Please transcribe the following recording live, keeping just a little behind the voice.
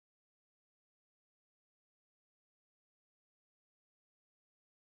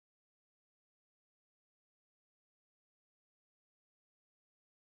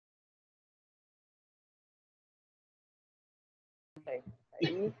Aí...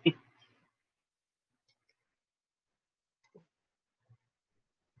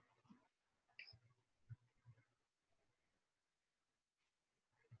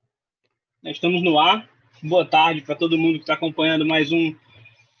 Estamos no ar. Boa tarde para todo mundo que está acompanhando mais um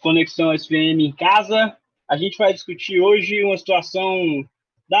Conexão SPM em casa. A gente vai discutir hoje uma situação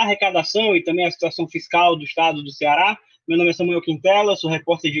da arrecadação e também a situação fiscal do estado do Ceará. Meu nome é Samuel Quintela, sou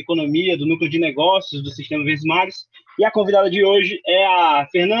repórter de economia do Núcleo de Negócios do Sistema Verdes Mares. E a convidada de hoje é a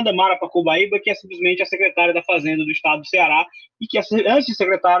Fernanda Mara Pacobaíba, que é simplesmente a secretária da Fazenda do estado do Ceará e que, antes de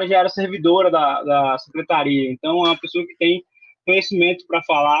secretária, já era servidora da secretaria. Então, é uma pessoa que tem conhecimento para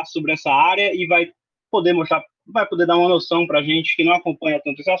falar sobre essa área e vai poder dar uma noção para a gente que não acompanha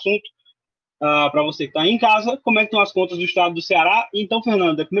tanto esse assunto, para você que está em casa, como é que estão as contas do estado do Ceará. Então,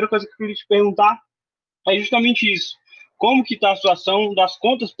 Fernanda, a primeira coisa que eu queria te perguntar é justamente isso. Como que está a situação das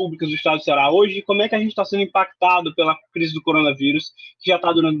contas públicas do estado do Ceará hoje e como é que a gente está sendo impactado pela crise do coronavírus, que já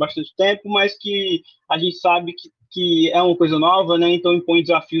está durando bastante tempo, mas que a gente sabe que é uma coisa nova, né? Então impõe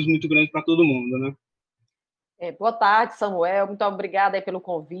desafios muito grandes para todo mundo, né? Boa tarde, Samuel. Muito obrigada aí pelo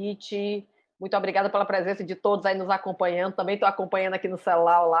convite. Muito obrigada pela presença de todos aí nos acompanhando. Também estou acompanhando aqui no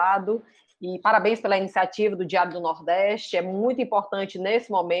celular ao lado. E parabéns pela iniciativa do Diário do Nordeste. É muito importante,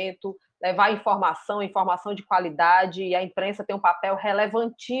 nesse momento, levar informação de qualidade. E a imprensa tem um papel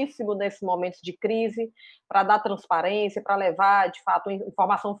relevantíssimo nesses momentos de crise para dar transparência, para levar, de fato,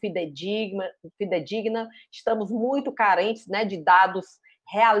 informação fidedigna. Estamos muito carentes, né, de dados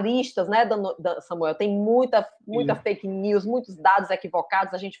realistas, né, Samuel? Tem muita fake news, muitos dados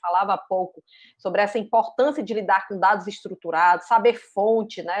equivocados. A gente falava há pouco sobre essa importância de lidar com dados estruturados, saber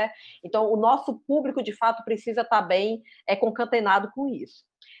fonte, né? Então, o nosso público, de fato, precisa estar bem concatenado com isso.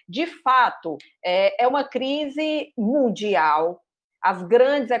 De fato, é uma crise mundial. As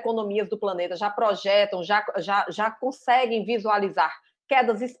grandes economias do planeta já projetam, já conseguem visualizar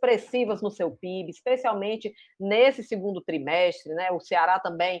quedas expressivas no seu PIB, especialmente nesse segundo trimestre, né? O Ceará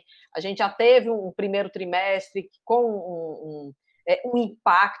também, a gente já teve um primeiro trimestre com um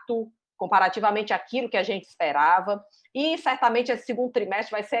impacto comparativamente àquilo que a gente esperava, e certamente esse segundo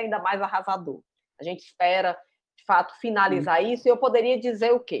trimestre vai ser ainda mais arrasador. A gente espera, de fato, finalizar isso, e eu poderia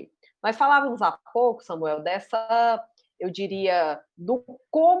dizer o quê? Nós falávamos há pouco, Samuel, eu diria, do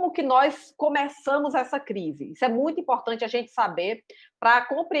como que nós começamos essa crise. Isso é muito importante a gente saber para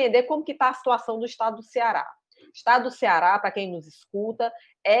compreender como que está a situação do estado do Ceará. O estado do Ceará, para quem nos escuta,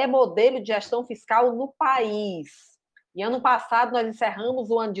 é modelo de gestão fiscal no país. E ano passado nós encerramos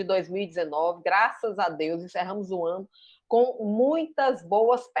o ano de 2019, graças a Deus, encerramos o ano com muitas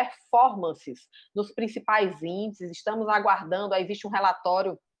boas performances nos principais índices. Estamos aguardando, aí existe um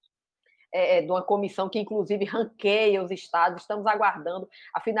relatório de uma comissão que, inclusive, ranqueia os estados. Estamos aguardando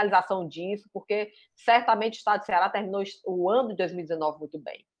a finalização disso, porque certamente o estado do Ceará terminou o ano de 2019 muito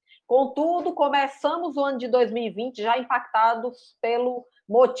bem. Contudo, começamos o ano de 2020 já impactados pelo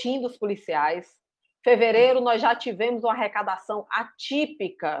motim dos policiais. Em fevereiro, nós já tivemos uma arrecadação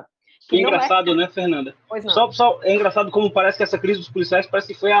atípica. Que engraçado, né, Fernanda? Pois não. É engraçado como parece que essa crise dos policiais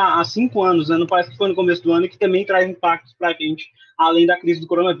parece que foi há 5 anos, né? Não parece que foi no começo do ano, e que também traz impactos para a gente, além da crise do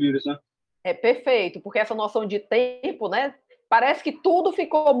coronavírus, né? É perfeito, porque essa noção de tempo, né? Parece que tudo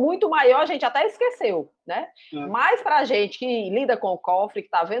ficou muito maior, a gente até esqueceu, né? Mas para a gente que lida com o cofre, que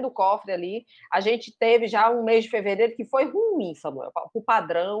está vendo o cofre ali, a gente teve já um mês de fevereiro que foi ruim, Samuel, o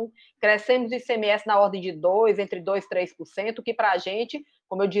padrão. Crescemos o ICMS na ordem de 2%, entre 2% e 3%, que para a gente,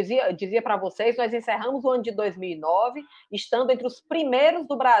 como eu dizia para vocês, nós encerramos o ano de 2009, estando entre os primeiros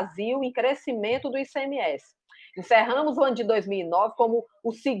do Brasil em crescimento do ICMS. Encerramos o ano de 2009 como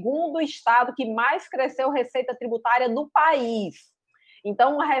o segundo estado que mais cresceu receita tributária no país.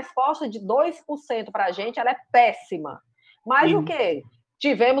 Então, uma resposta de 2% para a gente, ela é péssima. Mas o quê?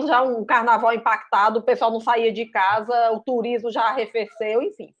 Tivemos já um carnaval impactado, o pessoal não saía de casa, o turismo já arrefeceu,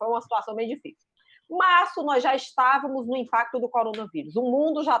 enfim, foi uma situação bem difícil. Março, nós já estávamos no impacto do coronavírus. O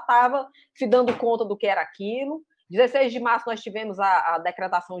mundo já estava se dando conta do que era aquilo. 16 de março, nós tivemos a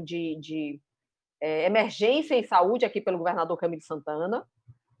decretação de emergência em saúde aqui pelo governador Camilo Santana.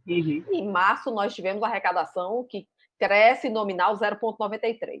 Uhum. Em março, nós tivemos a arrecadação que cresce nominal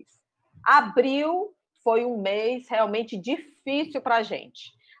 0,93. Abril foi um mês realmente difícil para a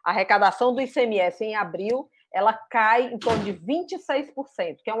gente. A arrecadação do ICMS em abril, ela cai em torno de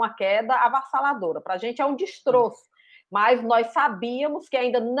 26%, que é uma queda avassaladora. Para a gente é um destroço, mas nós sabíamos que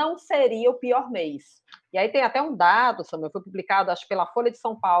ainda não seria o pior mês. E aí tem até um dado, Samuel, foi publicado, acho, pela Folha de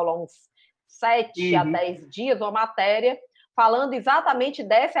São Paulo, há uns 7 a 10 dias, uma matéria falando exatamente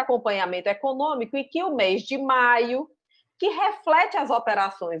desse acompanhamento econômico, e que o mês de maio, que reflete as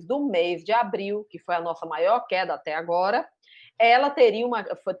operações do mês de abril, que foi a nossa maior queda até agora, ela teria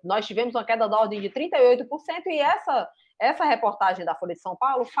nós tivemos uma queda da ordem de 38%, e essa reportagem da Folha de São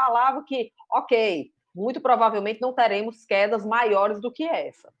Paulo falava que, ok, muito provavelmente não teremos quedas maiores do que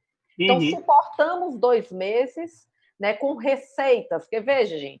essa. Então, suportamos 2 meses, né, com receitas, porque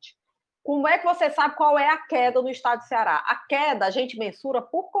veja, gente, como é que você sabe qual é a queda no estado do Ceará? A queda a gente mensura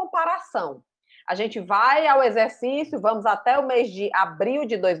por comparação. A gente vai ao exercício, vamos até o mês de abril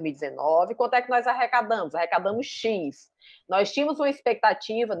de 2019, quanto é que nós arrecadamos? Arrecadamos X. Nós tínhamos uma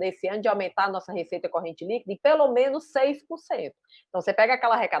expectativa nesse ano de aumentar a nossa receita corrente líquida de pelo menos 6%. Então, você pega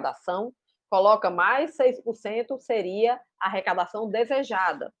aquela arrecadação, coloca mais 6%, seria a arrecadação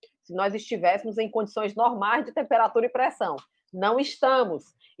desejada, se nós estivéssemos em condições normais de temperatura e pressão. Não estamos.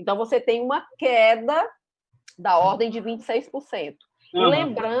 Então, você tem uma queda da ordem de 26%. E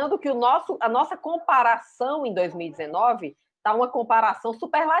lembrando que a nossa comparação em 2019 está uma comparação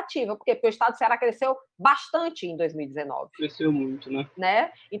superlativa, porque o estado do Ceará cresceu bastante em 2019. Cresceu muito,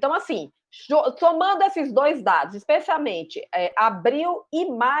 né? Então, assim, somando esses 2 dados, especialmente abril e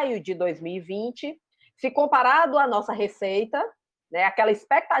maio de 2020, se comparado à nossa receita, né, aquela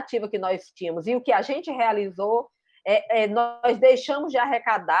expectativa que nós tínhamos e o que a gente realizou, nós deixamos de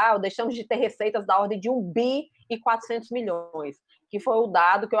arrecadar, ou deixamos de ter receitas da ordem de 1,4 bilhões, que foi o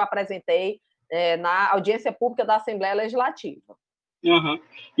dado que eu apresentei na audiência pública da Assembleia Legislativa.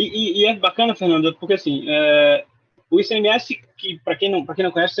 E é bacana, Fernanda, porque assim, o ICMS, que para quem não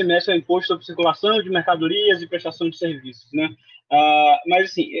conhece, o ICMS é o Imposto sobre Circulação de Mercadorias e Prestação de Serviços, né?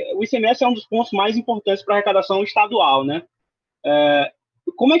 Mas assim, o ICMS é um dos pontos mais importantes para a arrecadação estadual, né?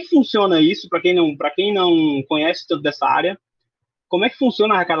 Como é que funciona isso, para quem não conhece tanto dessa área? Como é que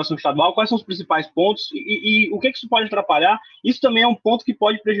funciona a arrecadação estadual? Quais são os principais pontos? E o que isso pode atrapalhar? Isso também é um ponto que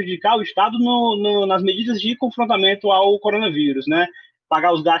pode prejudicar o Estado nas medidas de confrontamento ao coronavírus, né?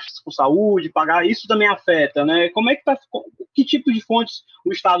 Pagar os gastos com saúde, isso também afeta, né? Que tipo de fontes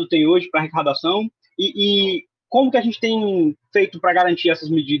o Estado tem hoje para arrecadação? E como que a gente tem feito para garantir essas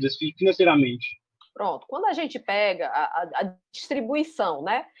medidas financeiramente? Pronto, quando a gente pega a distribuição,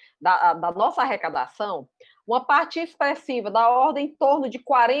 né, da nossa arrecadação, uma parte expressiva da ordem em torno de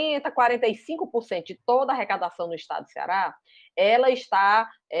 40%, 45% de toda a arrecadação no estado do Ceará, ela está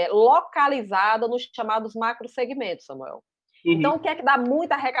localizada nos chamados macrosegmentos, Samuel. Então, o que é que dá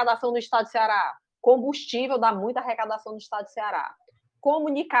muita arrecadação no estado do Ceará? Combustível dá muita arrecadação no estado do Ceará.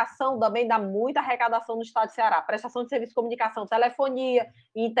 Comunicação também dá muita arrecadação no estado do Ceará. Prestação de serviço de comunicação, telefonia,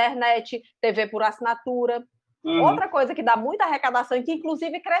 internet, TV por assinatura. Outra coisa que dá muita arrecadação e que,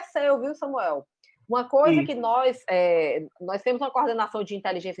 inclusive, cresceu, viu, Samuel? Uma coisa que nós temos uma coordenação de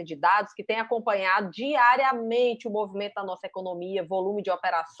inteligência de dados que tem acompanhado diariamente o movimento da nossa economia, volume de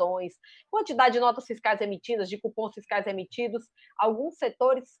operações, quantidade de notas fiscais emitidas, de cupons fiscais emitidos. Alguns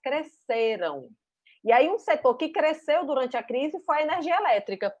setores cresceram. E aí um setor que cresceu durante a crise foi a energia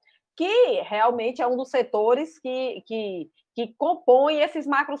elétrica, que realmente é um dos setores que compõe esses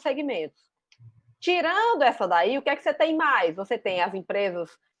macrosegmentos. Tirando essa daí, o que é que você tem mais? Você tem as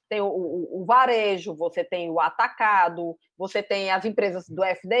empresas, tem o varejo, você tem o atacado, você tem as empresas do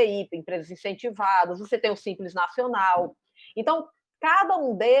FDI, empresas incentivadas, você tem o Simples Nacional. Então, cada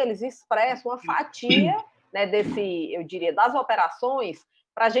um deles expressa uma fatia, né, eu diria, das operações,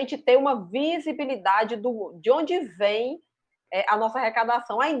 para a gente ter uma visibilidade de onde vem a nossa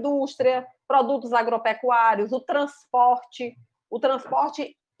arrecadação. A indústria, produtos agropecuários, o transporte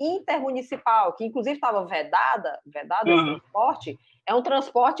intermunicipal, que inclusive estava vedado esse transporte, é um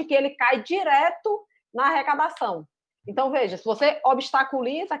transporte que ele cai direto na arrecadação. Então, veja, se você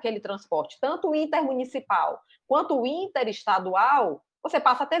obstaculiza aquele transporte, tanto o intermunicipal quanto o interestadual, você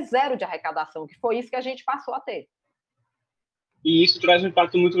passa a ter 0 de arrecadação, que foi isso que a gente passou a ter. E isso traz um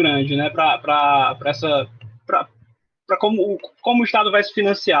impacto muito grande, né, para como o Estado vai se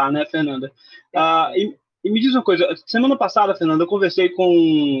financiar, né, Fernanda? E me diz uma coisa, semana passada, Fernanda, eu conversei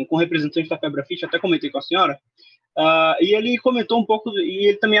com um representante da Febrafiche, até comentei com a senhora, e ele comentou um pouco, e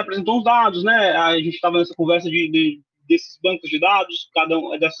ele também apresentou uns dados, né? A gente estava nessa conversa desses bancos de dados, cada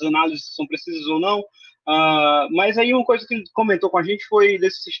uma dessas análises são precisas ou não, mas aí uma coisa que ele comentou com a gente foi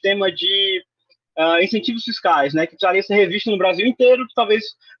desse sistema de incentivos fiscais, né, que precisaria ser revisto no Brasil inteiro, que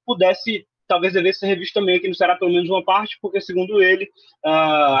talvez devesse ser revisto também aqui no Ceará, pelo menos uma parte, porque, segundo ele,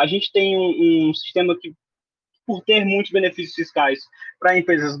 a gente tem um sistema que, por ter muitos benefícios fiscais para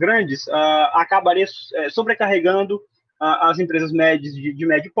empresas grandes, acabaria sobrecarregando as empresas médias de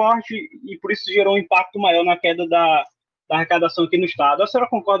médio porte, e por isso gerou um impacto maior na queda da arrecadação aqui no Estado. A senhora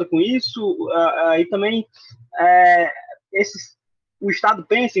concorda com isso? E também o Estado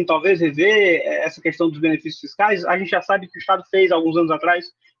pensa em talvez rever essa questão dos benefícios fiscais? A gente já sabe que o Estado fez, alguns anos atrás,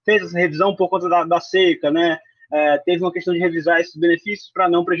 fez essa revisão por conta da seca, né? teve uma questão de revisar esses benefícios para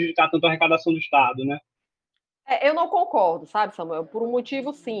não prejudicar tanto a arrecadação do Estado, né? Eu não concordo, sabe, Samuel, por um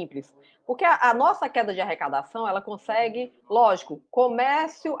motivo simples. Porque a nossa queda de arrecadação, ela consegue, lógico,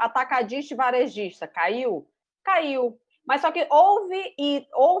 comércio, atacadista e varejista, caiu? Caiu. Mas só que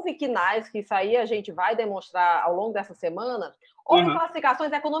houve quinais, que isso aí a gente vai demonstrar ao longo dessa semana, houve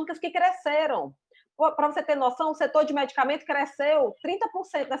classificações econômicas que cresceram. Para você ter noção, o setor de medicamentos cresceu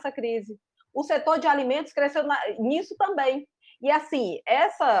 30% nessa crise. O setor de alimentos cresceu nisso também. E assim,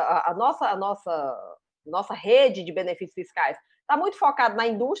 a nossa rede de benefícios fiscais está muito focada na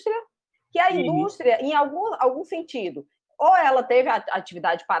indústria, que a indústria, em algum sentido, ou ela teve a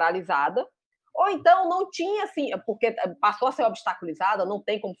atividade paralisada, ou então não tinha, assim, porque passou a ser obstaculizada, não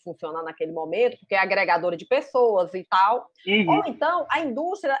tem como funcionar naquele momento, porque é agregadora de pessoas e tal. Ou então a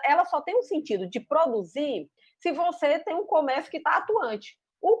indústria, ela só tem um sentido de produzir se você tem um comércio que está atuante.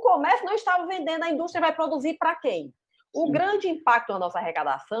 O comércio não estava vendendo, a indústria vai produzir para quem? O grande impacto na nossa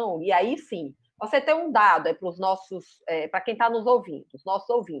arrecadação, e aí sim, você tem um dado para os nossos, para quem está nos ouvindo, os nossos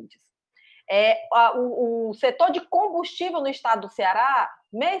ouvintes. O setor de combustível no estado do Ceará,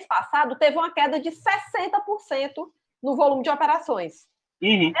 mês passado, teve uma queda de 60% no volume de operações.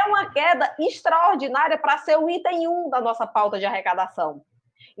 É uma queda extraordinária para ser o item 1 da nossa pauta de arrecadação.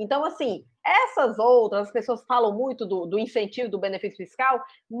 Então, assim, essas outras, as pessoas falam muito do incentivo do benefício fiscal,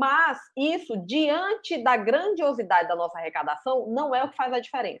 mas isso, diante da grandiosidade da nossa arrecadação, não é o que faz a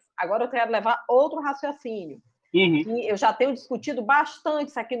diferença. Agora eu quero levar outro raciocínio. E eu já tenho discutido bastante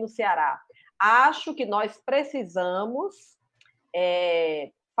isso aqui no Ceará. Acho que nós precisamos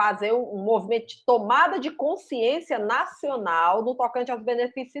fazer um movimento de tomada de consciência nacional no tocante aos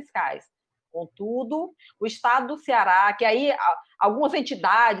benefícios fiscais. Contudo, o Estado do Ceará, que aí algumas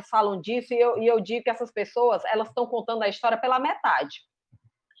entidades falam disso, e eu digo que essas pessoas elas estão contando a história pela metade.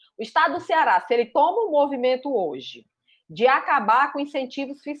 O Estado do Ceará, se ele toma um movimento hoje de acabar com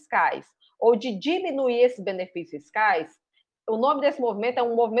incentivos fiscais ou de diminuir esses benefícios fiscais, o nome desse movimento é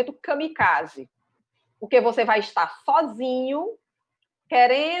um movimento kamikaze, porque você vai estar sozinho,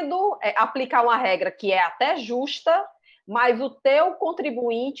 querendo aplicar uma regra que é até justa, mas o teu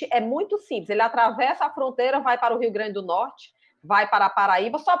contribuinte é muito simples. Ele atravessa a fronteira, vai para o Rio Grande do Norte, vai para a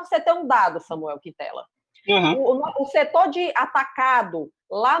Paraíba, só para você ter um dado, Samuel Quintela. O setor de atacado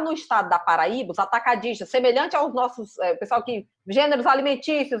lá no estado da Paraíba, os atacadistas, semelhante aos nossos, pessoal que gêneros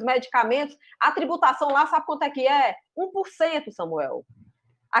alimentícios, medicamentos, a tributação lá, sabe quanto é que é? 1%, Samuel.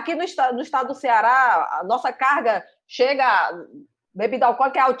 Aqui no estado do Ceará, a nossa carga chega, bebida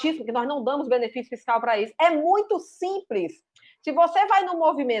alcoólica é altíssima, porque nós não damos benefício fiscal para isso. É muito simples. Se você vai no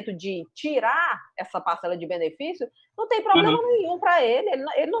movimento de tirar essa parcela de benefício, não tem problema nenhum para ele.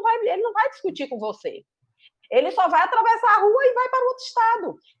 Ele não vai discutir com você. Ele só vai atravessar a rua e vai para outro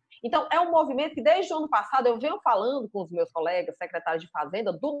estado. Então, é um movimento que, desde o ano passado, eu venho falando com os meus colegas secretários de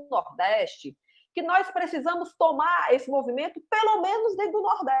Fazenda do Nordeste, que nós precisamos tomar esse movimento, pelo menos dentro do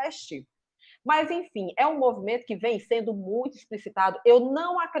Nordeste. Mas, enfim, é um movimento que vem sendo muito explicitado. Eu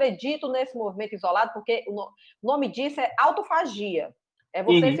não acredito nesse movimento isolado, porque o nome disso é autofagia. É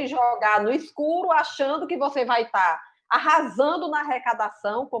você se jogar no escuro achando que você vai estar arrasando na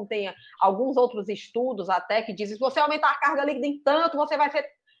arrecadação, como tem alguns outros estudos até que dizem, se você aumentar a carga líquida em tanto, você vai ser...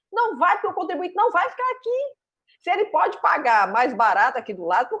 Não vai, porque o contribuinte não vai ficar aqui. Se ele pode pagar mais barato aqui do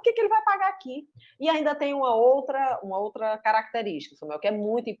lado, por que ele vai pagar aqui? E ainda tem uma outra característica, Samuel, que é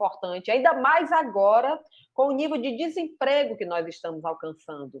muito importante, ainda mais agora com o nível de desemprego que nós estamos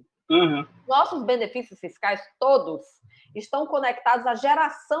alcançando. Nossos benefícios fiscais todos estão conectados à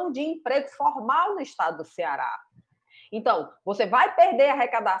geração de emprego formal no estado do Ceará. Então, você vai perder a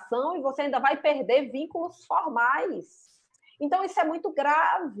arrecadação e você ainda vai perder vínculos formais. Então, isso é muito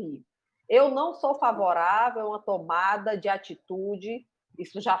grave. Eu não sou favorável a uma tomada de atitude,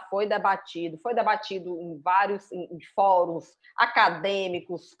 isso já foi debatido em vários fóruns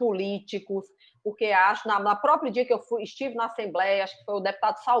acadêmicos, políticos, porque acho, na próprio dia que eu estive na Assembleia, acho que foi o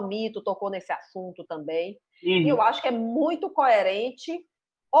deputado Salmito tocou nesse assunto também, e eu acho que é muito coerente,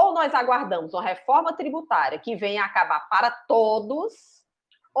 ou nós aguardamos uma reforma tributária que venha acabar para todos,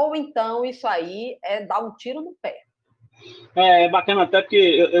 ou então isso aí é dar um tiro no pé. É bacana até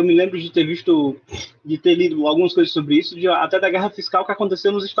porque eu me lembro de ter lido algumas coisas sobre isso, até da guerra fiscal que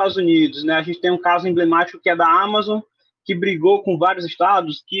aconteceu nos Estados Unidos, né? A gente tem um caso emblemático que é da Amazon, que brigou com vários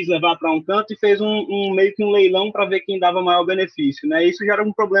estados, quis levar para um canto e fez meio que um leilão para ver quem dava maior benefício, né? Isso gera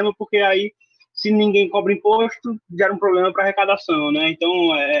um problema porque aí, se ninguém cobra imposto, gera um problema para a arrecadação, né? Então,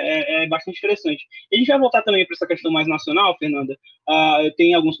 é bastante interessante. E a gente vai voltar também para essa questão mais nacional, Fernanda. Eu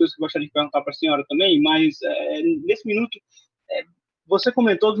tenho algumas coisas que eu gostaria de perguntar para a senhora também, mas nesse minuto, você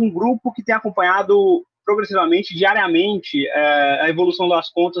comentou de um grupo que tem acompanhado progressivamente, diariamente, a evolução das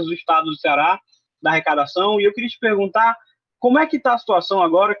contas do estado do Ceará, da arrecadação, e eu queria te perguntar como é que está a situação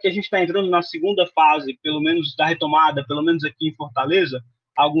agora que a gente está entrando na segunda fase, pelo menos da retomada, pelo menos aqui em Fortaleza.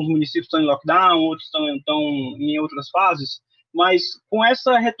 Alguns municípios estão em lockdown, outros estão em outras fases, mas com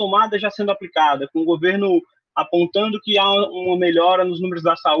essa retomada já sendo aplicada, com o governo apontando que há uma melhora nos números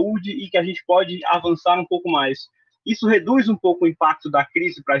da saúde e que a gente pode avançar um pouco mais. Isso reduz um pouco o impacto da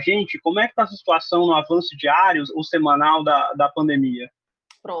crise para a gente? Como é que está a situação no avanço diário ou semanal da pandemia?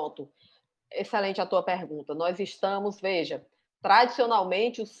 Pronto. Excelente a tua pergunta. Nós estamos, veja,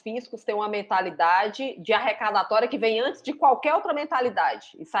 tradicionalmente os fiscos têm uma mentalidade de arrecadatória que vem antes de qualquer outra mentalidade.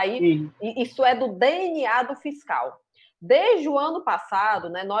 Isso é do DNA do fiscal. Desde o ano passado,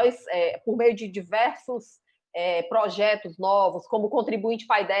 né, nós, por meio de diversos projetos novos, como o Contribuinte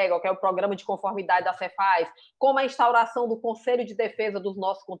Pai d'Égua, que é o programa de conformidade da Cefaz, como a instauração do Conselho de Defesa dos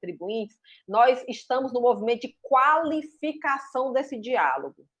nossos contribuintes, nós estamos no movimento de qualificação desse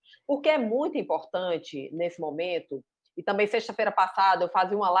diálogo. Porque é muito importante, nesse momento, e também sexta-feira passada eu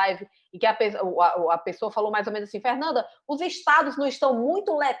fazia uma live em que a pessoa falou mais ou menos assim, Fernanda, os estados não estão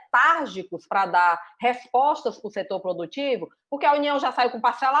muito letárgicos para dar respostas para o setor produtivo, porque a União já saiu com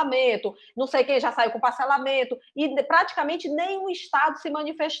parcelamento, não sei quem já saiu com parcelamento, e praticamente nenhum estado se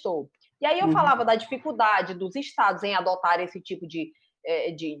manifestou. E aí eu falava da dificuldade dos estados em adotar esse tipo de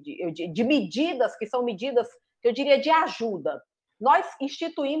medidas, que são medidas, eu diria, de ajuda. Nós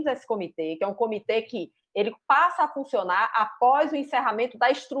instituímos esse comitê, que é um comitê que ele passa a funcionar após o encerramento da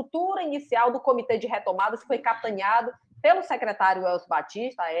estrutura inicial do comitê de retomadas, que foi capitaneado pelo secretário Elcio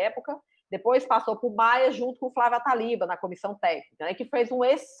Batista, à época, depois passou por Maia, junto com Flávia Taliba, na comissão técnica, né, que fez um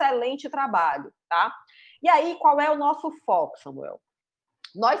excelente trabalho. Tá? E aí, qual é o nosso foco, Samuel?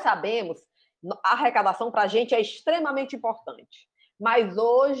 Nós sabemos, a arrecadação para a gente é extremamente importante, mas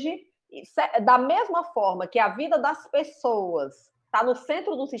hoje, da mesma forma que a vida das pessoas está no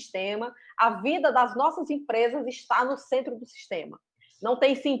centro do sistema, a vida das nossas empresas está no centro do sistema. Não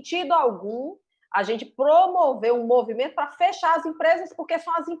tem sentido algum a gente promover um movimento para fechar as empresas, porque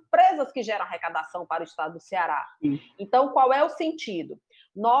são as empresas que geram arrecadação para o estado do Ceará. Então, qual é o sentido?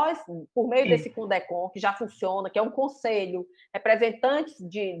 Nós, por meio desse CONDECON, que já funciona, que é um conselho, representantes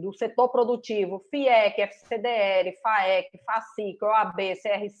do setor produtivo, FIEC, FCDL, FAEC, FACIC, OAB,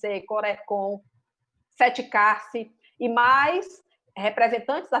 CRC, CORECON, SETCARCE e mais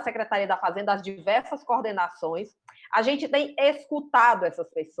representantes da Secretaria da Fazenda, das diversas coordenações, a gente tem escutado essas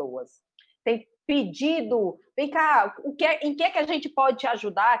pessoas, tem pedido, vem cá, em que a gente pode te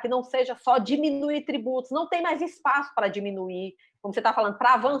ajudar, que não seja só diminuir tributos, não tem mais espaço para diminuir, como você está falando,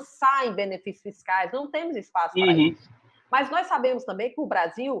 para avançar em benefícios fiscais, não temos espaço para isso. Mas nós sabemos também que o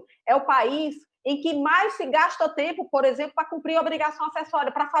Brasil é o país em que mais se gasta tempo, por exemplo, para cumprir obrigação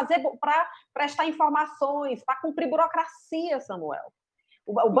acessória, para prestar informações, para cumprir burocracia, Samuel.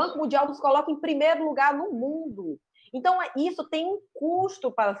 O Banco Mundial nos coloca em primeiro lugar no mundo. Então, isso tem um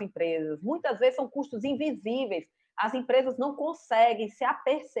custo para as empresas. Muitas vezes são custos invisíveis. As empresas não conseguem se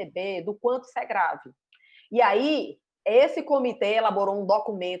aperceber do quanto isso é grave. E aí, esse comitê elaborou um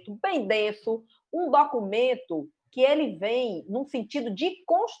documento bem denso, um documento que ele vem num sentido de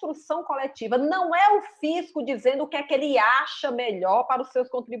construção coletiva. Não é o fisco dizendo o que é que ele acha melhor para os seus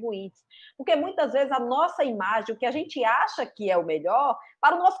contribuintes. Porque muitas vezes a nossa imagem, o que a gente acha que é o melhor,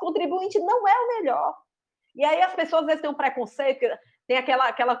 para o nosso contribuinte não é o melhor. E aí as pessoas às vezes têm um preconceito, tem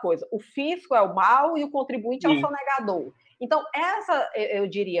aquela coisa, o fisco é o mal e o contribuinte é o sonegador. Então, eu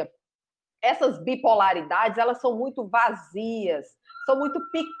diria, essas bipolaridades, elas são muito vazias, são muito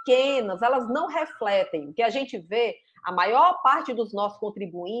pequenas, elas não refletem. O que a gente vê, a maior parte dos nossos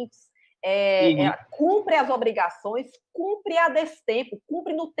contribuintes cumpre as obrigações, cumpre a destempo,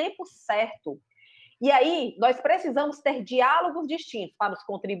 cumpre no tempo certo. E aí, nós precisamos ter diálogos distintos para os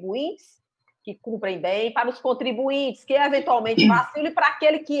contribuintes que cumprem bem, para os contribuintes que eventualmente vacilam e para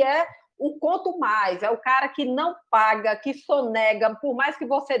aquele que é o quanto mais, é o cara que não paga, que sonega, por mais que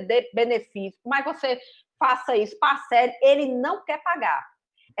você dê benefício, por mais que você faça isso, parcele, ele não quer pagar.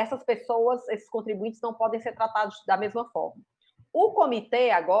 Essas pessoas, esses contribuintes não podem ser tratados da mesma forma. O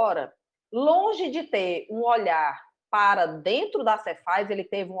comitê agora, longe de ter um olhar para dentro da Cefaz, ele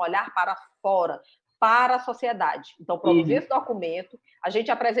teve um olhar para fora, para a sociedade. Então, produziu esse documento, a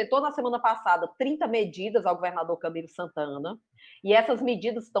gente apresentou na semana passada 30 medidas ao governador Camilo Santana, e essas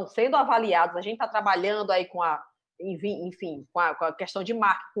medidas estão sendo avaliadas, a gente está trabalhando aí com a questão de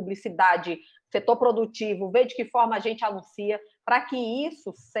marketing, publicidade, setor produtivo, ver de que forma a gente anuncia, para que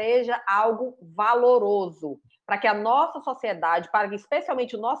isso seja algo valoroso, para que a nossa sociedade, para que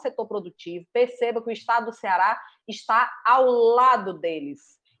especialmente o nosso setor produtivo, perceba que o estado do Ceará está ao lado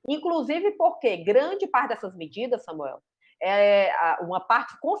deles. Inclusive porque grande parte dessas medidas, Samuel, uma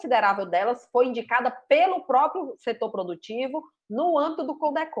parte considerável delas foi indicada pelo próprio setor produtivo no âmbito do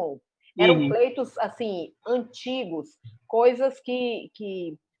CONDECOM. Eram pleitos assim antigos, coisas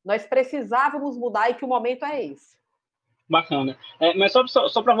que nós precisávamos mudar e que o momento é esse. Bacana. Mas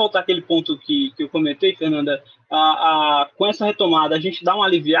só para voltar àquele ponto que eu comentei, Fernanda, com essa retomada, a gente dá uma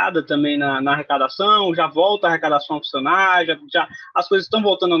aliviada também na arrecadação, já volta a arrecadação a funcionar, já as coisas estão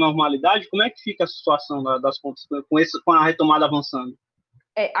voltando à normalidade. Como é que fica a situação das contas com a retomada avançando?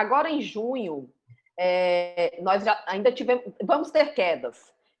 Agora em junho, nós já ainda vamos ter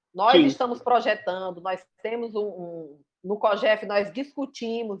quedas. Nós Sim. estamos projetando, nós temos no COGEF nós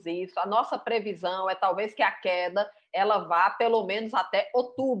discutimos isso, a nossa previsão é talvez que a queda ela vá pelo menos até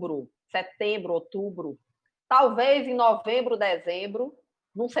outubro, setembro, outubro, talvez em novembro, dezembro,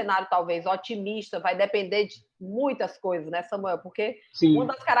 num cenário talvez otimista, vai depender de muitas coisas, né, Samuel? Porque Sim. uma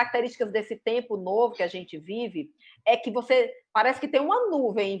das características desse tempo novo que a gente vive é que você parece que tem uma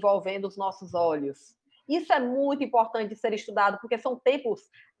nuvem envolvendo os nossos olhos. Isso é muito importante de ser estudado, porque são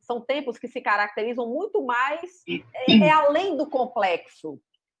tempos que se caracterizam muito mais além do complexo.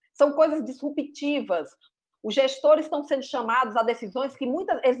 São coisas disruptivas. Os gestores estão sendo chamados a decisões que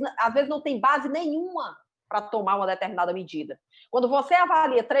às vezes não têm base nenhuma para tomar uma determinada medida. Quando você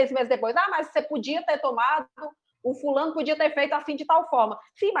avalia 3 meses depois, mas você podia ter tomado, o fulano podia ter feito assim de tal forma.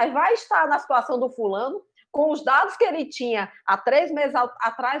 Sim, mas vai estar na situação do fulano com os dados que ele tinha há 3 meses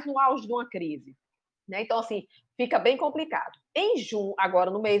atrás no auge de uma crise. Né? Então, assim, fica bem complicado. Em junho, agora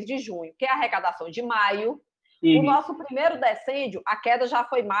no mês de junho, que é a arrecadação de maio, o nosso primeiro decêndio, a queda já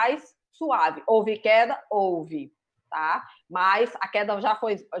foi mais suave. Houve queda? Houve. Tá? Mas a queda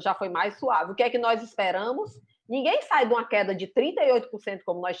já foi mais suave. O que é que nós esperamos? Ninguém sai de uma queda de 38%,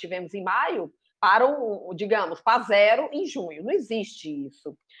 como nós tivemos em maio, para zero em junho. Não existe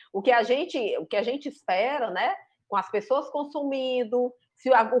isso. O que a gente espera, né, com as pessoas consumindo, se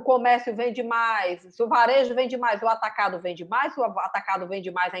o comércio vende mais, se o varejo vende mais, o atacado vende mais, se o atacado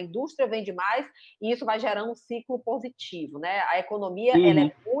vende mais, a indústria vende mais, e isso vai gerando um ciclo positivo, né? A economia ela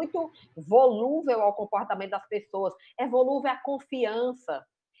é muito volúvel ao comportamento das pessoas, é volúvel à confiança.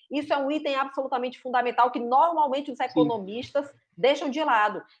 Isso é um item absolutamente fundamental que normalmente os economistas deixam de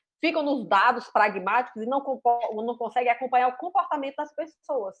lado. Ficam nos dados pragmáticos e não conseguem acompanhar o comportamento das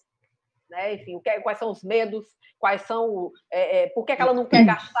pessoas. Né? Enfim, quais são os medos, quais são por que ela não quer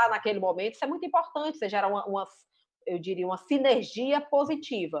gastar naquele momento. Isso é muito importante, você gera eu diria, uma sinergia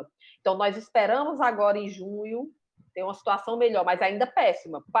positiva. Então, nós esperamos agora em junho ter uma situação melhor, mas ainda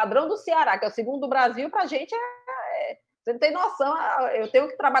péssima. O padrão do Ceará, que é o segundo do Brasil, para a gente você não tem noção, eu tenho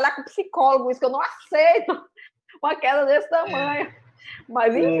que trabalhar com psicólogo, isso que eu não aceito uma queda desse tamanho.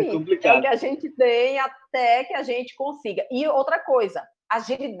 Mas, enfim, é o que a gente tem até que a gente consiga. E outra coisa,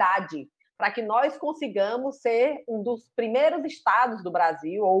 agilidade, para que nós consigamos ser um dos primeiros estados do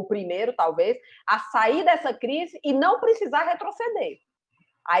Brasil, ou o primeiro, talvez, a sair dessa crise e não precisar retroceder.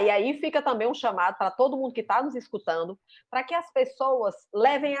 Aí fica também um chamado para todo mundo que está nos escutando, para que as pessoas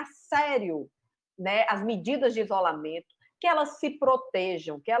levem a sério, né, as medidas de isolamento, que elas se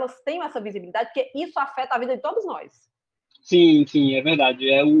protejam, que elas tenham essa visibilidade, porque isso afeta a vida de todos nós. Sim, é verdade.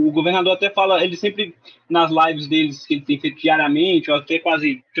 O governador até fala, ele sempre, nas lives deles, que ele tem feito diariamente, ou até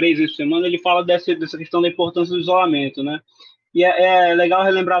quase 3 vezes por semana, ele fala dessa questão da importância do isolamento, né? E é legal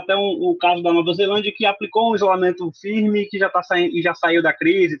relembrar até o caso da Nova Zelândia, que aplicou um isolamento firme, que já tá saindo, e já saiu da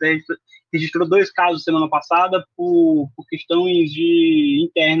crise, registrou 2 casos semana passada por questões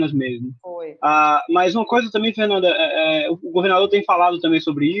internas mesmo. Foi. Mas uma coisa também, Fernanda, o governador tem falado também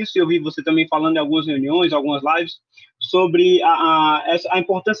sobre isso, e eu vi você também falando em algumas reuniões, algumas lives, sobre a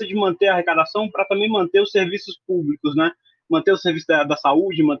importância de manter a arrecadação para também manter os serviços públicos, né? Manter o serviço da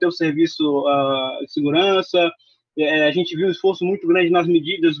saúde, manter o serviço de segurança. A gente viu um esforço muito grande nas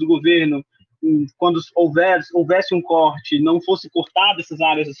medidas do governo, quando houvesse um corte, não fosse cortado essas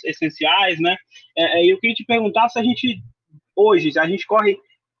áreas essenciais, né? Eu queria te perguntar se a gente corre,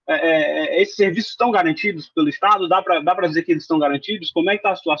 esses serviços estão garantidos pelo Estado? Dá para dizer que eles estão garantidos? Como é que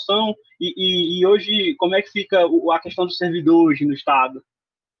está a situação? E hoje, como é que fica a questão do servidor hoje no Estado?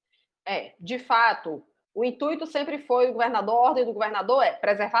 De fato, o intuito sempre foi a ordem do governador é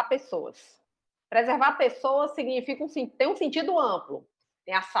preservar pessoas. Preservar pessoas significa tem um sentido amplo.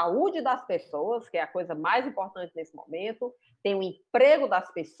 Tem a saúde das pessoas, que é a coisa mais importante nesse momento, tem o emprego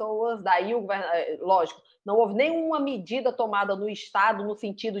das pessoas, daí lógico, não houve nenhuma medida tomada no Estado no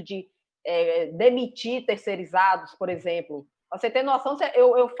sentido de demitir terceirizados, por exemplo. Você tem noção,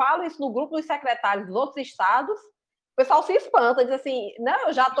 eu falo isso no grupo dos secretários dos outros estados, o pessoal se espanta, diz assim, não,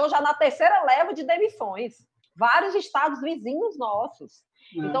 eu já estou na terceira leva de demissões. Vários estados vizinhos nossos.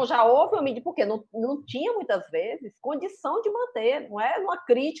 Então, já houve uma medida, porque não tinha, muitas vezes, condição de manter, não é uma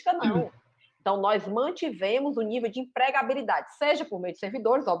crítica, não. Então, nós mantivemos o nível de empregabilidade, seja por meio de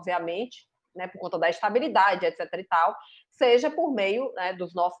servidores, obviamente, né, por conta da estabilidade, etc. e tal, seja por meio, né,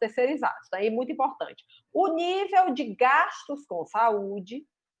 dos nossos terceirizados. Então, é muito importante. O nível de gastos com saúde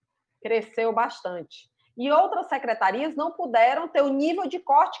cresceu bastante. E outras secretarias não puderam ter o nível de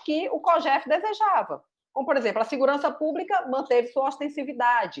corte que o COGEF desejava. Como, por exemplo, a segurança pública manteve sua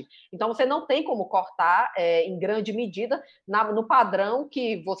ostensividade. Então, você não tem como cortar, em grande medida, no padrão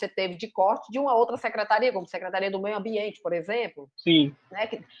que você teve de corte de uma outra secretaria, como a Secretaria do Meio Ambiente, por exemplo. Sim. Né,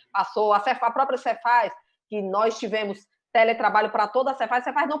 que passou a própria Cefaz, que nós tivemos teletrabalho para toda a Cefaz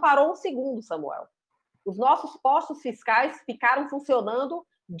não parou um segundo, Samuel. Os nossos postos fiscais ficaram funcionando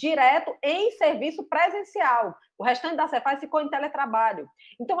direto em serviço presencial. O restante da Cefaz ficou em teletrabalho.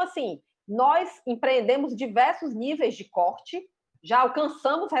 Então, assim, nós empreendemos diversos níveis de corte, já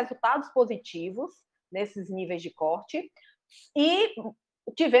alcançamos resultados positivos nesses níveis de corte e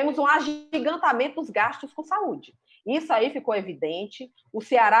tivemos um agigantamento dos gastos com saúde. Isso aí ficou evidente. O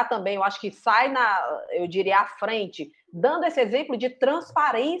Ceará também, eu acho que sai eu diria, à frente, dando esse exemplo de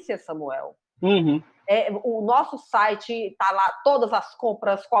transparência, Samuel. Uhum. O nosso site está lá, todas as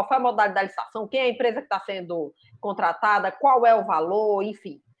compras, qual foi a modalidade de licitação, quem é a empresa que está sendo contratada, qual é o valor,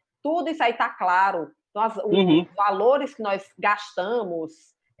 enfim. Tudo isso aí está claro. Então, os valores que nós gastamos,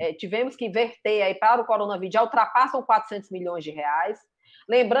 tivemos que inverter aí para o coronavírus, já ultrapassam 400 milhões de reais.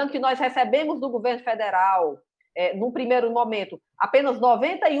 Lembrando que nós recebemos do governo federal, num primeiro momento, apenas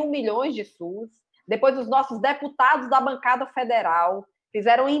 91 milhões de SUS. Depois, os nossos deputados da bancada federal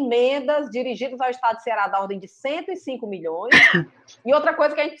fizeram emendas dirigidas ao Estado de Ceará da ordem de 105 milhões. E outra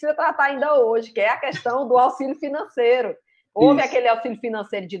coisa que a gente precisa tratar ainda hoje, que é a questão do auxílio financeiro. Houve aquele auxílio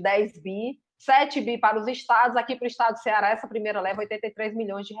financeiro de 10 bi, 7 bi para os estados, aqui para o estado de Ceará, essa primeira leva 83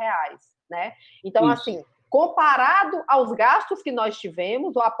 milhões de reais. Né? Então, assim, comparado aos gastos que nós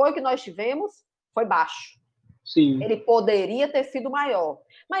tivemos, o apoio que nós tivemos foi baixo. Sim. Ele poderia ter sido maior.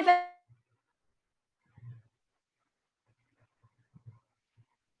 Mas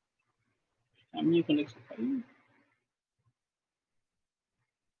A minha conexão caiu.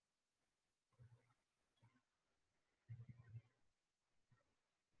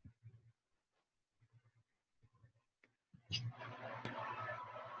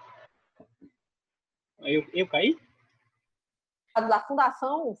 Eu caí? Da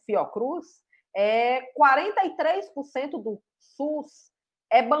Fundação Fiocruz, 43% do SUS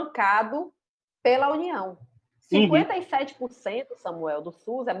é bancado pela União. 57%, Samuel, do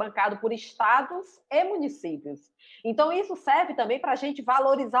SUS é bancado por estados e municípios. Então, isso serve também para a gente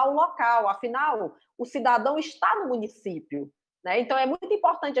valorizar o local. Afinal, o cidadão está no município. Né? Então, é muito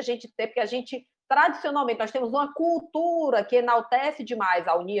importante a gente ter, porque a gente, tradicionalmente, nós temos uma cultura que enaltece demais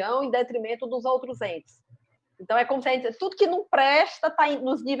a União em detrimento dos outros entes. Então, é como se a gente, tudo que não presta está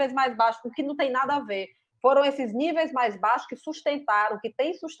nos níveis mais baixos, o que não tem nada a ver. Foram esses níveis mais baixos que sustentaram, que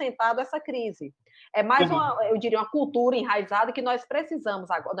têm sustentado essa crise. É mais eu diria, uma cultura enraizada que nós precisamos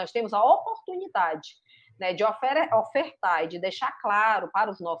agora. Nós temos a oportunidade, né, de ofertar e de deixar claro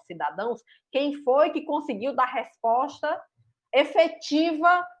para os nossos cidadãos quem foi que conseguiu dar resposta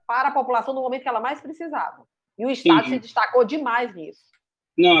efetiva para a população no momento que ela mais precisava. E o Estado se destacou demais nisso.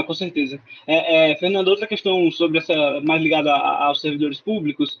 Não, com certeza. Fernando, outra questão sobre essa, mais ligada aos servidores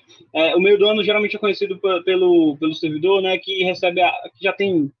públicos, o meio do ano geralmente é conhecido pelo servidor, né, que recebe, que já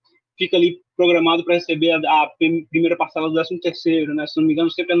fica ali programado para receber a primeira parcela do 13º, né, se não me engano,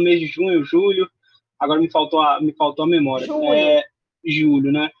 sempre é no mês de junho, julho, agora me faltou a memória.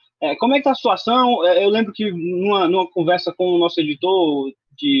 Julho, né. Como é que está a situação? Eu lembro que numa conversa com o nosso editor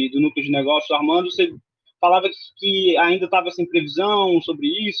do Núcleo de Negócios, Armando, você falava que ainda estava sem previsão sobre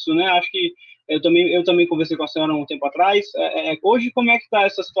isso, né? Acho que eu também conversei com a senhora um tempo atrás. Hoje, como é que está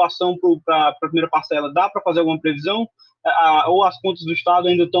essa situação para a primeira parcela? Dá para fazer alguma previsão? Ou as contas do Estado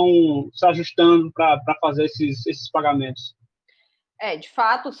ainda estão se ajustando para fazer esses pagamentos? De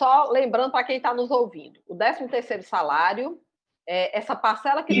fato, só lembrando para quem está nos ouvindo, o 13º salário, essa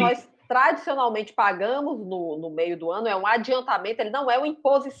parcela que nós tradicionalmente pagamos no meio do ano é um adiantamento, ele não é uma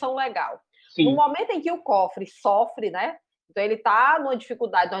imposição legal. Sim. No momento em que o cofre sofre, né? Então, ele está numa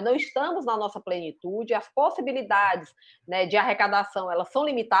dificuldade, nós não estamos na nossa plenitude, as possibilidades, né, de arrecadação, elas são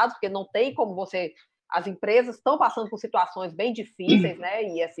limitadas, porque não tem como as empresas estão passando por situações bem difíceis, né?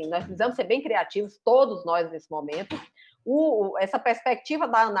 E assim, nós precisamos ser bem criativos, todos nós nesse momento. Essa perspectiva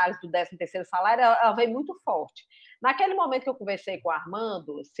da análise do 13º salário, ela vem muito forte. Naquele momento que eu conversei com o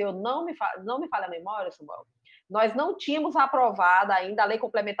Armando, se eu não me falha a memória, Samuel, nós não tínhamos aprovado ainda a Lei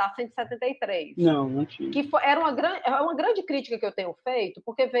Complementar 173. Não tinha. Que era uma grande crítica que eu tenho feito,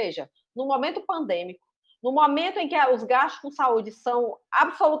 porque, veja, no momento pandêmico, no momento em que os gastos com saúde são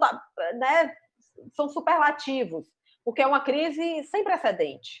né, são superlativos, porque é uma crise sem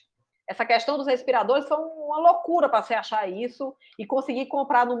precedente. Essa questão dos respiradores foi uma loucura para se achar isso e conseguir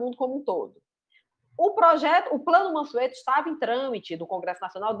comprar no mundo como um todo. O Plano Mansueto estava em trâmite do Congresso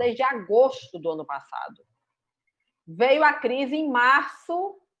Nacional desde agosto do ano passado. Veio a crise em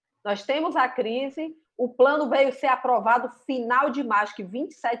março, nós temos a crise, o plano veio ser aprovado final de maio, acho que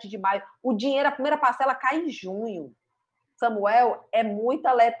 27 de maio. O dinheiro, a primeira parcela cai em junho. Samuel, é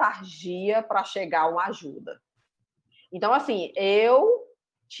muita letargia para chegar uma ajuda. Então, assim, eu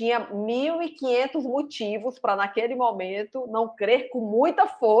tinha 1.500 motivos para, naquele momento, não crer com muita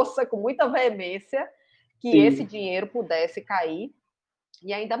força, com muita veemência, que esse dinheiro pudesse cair,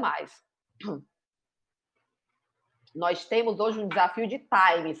 e ainda mais. Nós temos hoje um desafio de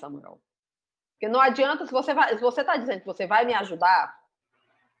time, Samuel. Porque não adianta, se você está dizendo que você vai me ajudar,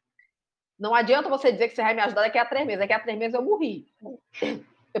 não adianta você dizer que você vai me ajudar daqui a 3 meses. Daqui a 3 meses eu morri. Eu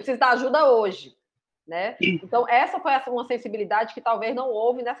preciso da ajuda hoje. Né? Então, essa foi uma sensibilidade que talvez não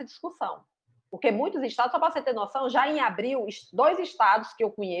houve nessa discussão. Porque muitos estados, só para você ter noção, já em abril, 2 estados que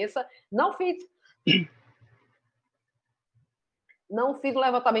eu conheça, não fiz o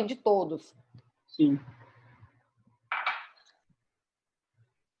levantamento de todos. Sim.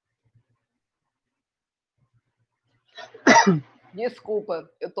 Desculpa,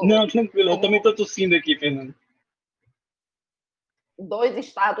 eu tô... Não, tranquilo, eu também estou tossindo aqui, Fernando. 2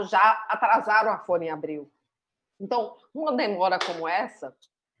 estados já atrasaram a folha em abril. Então, uma demora como essa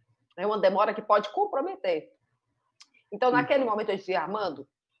é uma demora que pode comprometer. Então, naquele momento, eu dizia, Armando,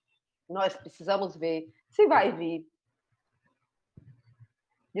 nós precisamos ver se vai vir.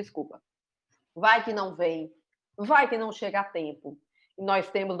 Desculpa. Vai que não vem. Vai que não chega a tempo. E nós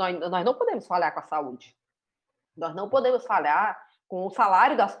não podemos falhar com a saúde. Nós não podemos falhar com o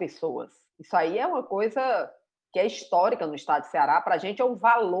salário das pessoas. Isso aí é uma coisa que é histórica no estado de Ceará. Para a gente é um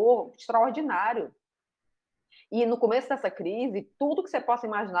valor extraordinário. E no começo dessa crise, tudo que você possa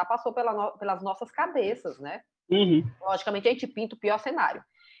imaginar passou pelas nossas cabeças, né? Uhum. Logicamente, a gente pinta o pior cenário.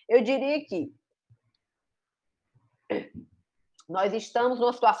 Eu diria que nós estamos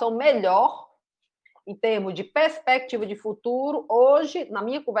numa situação melhor em termos de perspectiva de futuro, hoje, na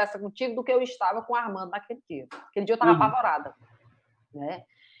minha conversa contigo, do que eu estava com a Armando naquele dia. Aquele dia eu estava apavorada. Né?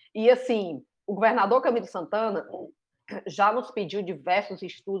 E, assim, o governador Camilo Santana já nos pediu diversos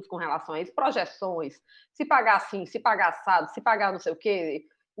estudos com relação a isso, projeções, se pagar assim, se pagar assado, se pagar não sei o quê,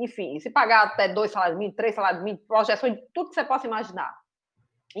 enfim, se pagar até 2 salários mínimos, 3 salários mínimos, projeções de tudo que você possa imaginar.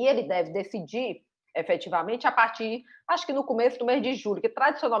 E ele deve decidir, efetivamente, a partir, acho que no começo do mês de julho, que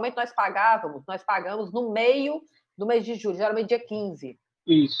tradicionalmente nós pagamos no meio do mês de julho, geralmente dia 15.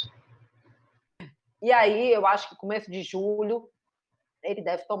 Isso. E aí, eu acho que começo de julho, ele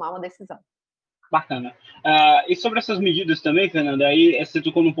deve tomar uma decisão. Bacana. E sobre essas medidas também, Fernanda, aí você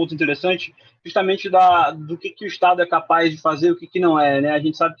tocou num ponto interessante, justamente do que o Estado é capaz de fazer e o que não é, né? A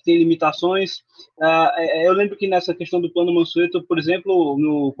gente sabe que tem limitações. Eu lembro que nessa questão do Plano Mansueto, por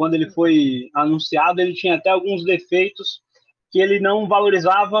exemplo, quando ele foi anunciado, ele tinha até alguns defeitos que ele não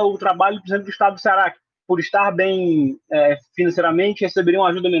valorizava o trabalho, por exemplo, do Estado do Ceará, por estar bem financeiramente, receberia uma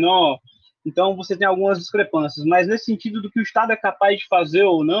ajuda menor. Então, você tem algumas discrepâncias. Mas nesse sentido do que o Estado é capaz de fazer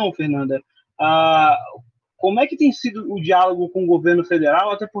ou não, Fernanda, como é que tem sido o diálogo com o governo federal?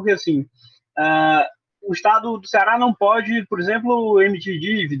 Até porque, assim, o estado do Ceará não pode, por exemplo, emitir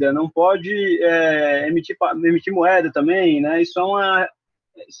dívida, não pode emitir moeda também, né? Isso é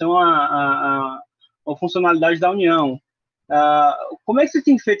uma funcionalidade da União. Como é que você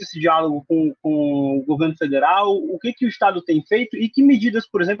tem feito esse diálogo com o governo federal? O que o Estado tem feito e que medidas,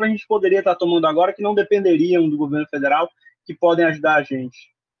 por exemplo, a gente poderia estar tomando agora que não dependeriam do governo federal, que podem ajudar a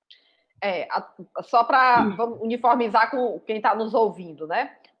gente? Só para uniformizar com quem está nos ouvindo,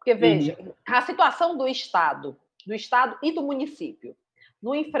 né? Porque, veja, a situação do Estado e do município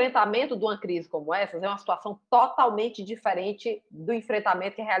no enfrentamento de uma crise como essa é uma situação totalmente diferente do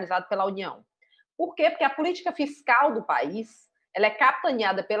enfrentamento que é realizado pela União. Por quê? Porque a política fiscal do país ela é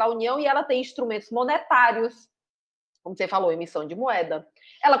capitaneada pela União e ela tem instrumentos monetários, como você falou, emissão de moeda,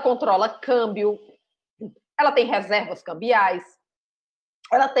 ela controla câmbio, ela tem reservas cambiais,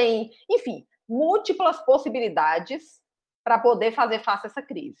 ela tem, enfim, múltiplas possibilidades para poder fazer face a essa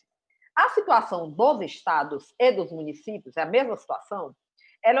crise. A situação dos estados e dos municípios é a mesma situação,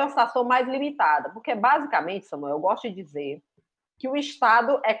 ela é uma situação mais limitada, porque basicamente, Samuel, eu gosto de dizer que o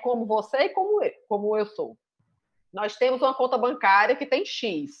estado é como você e como eu sou. nós temos uma conta bancária que tem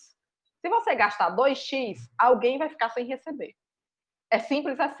X. Se você gastar 2x, alguém vai ficar sem receber. É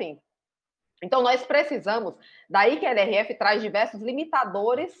simples assim. Então, nós precisamos, daí que a LRF traz diversos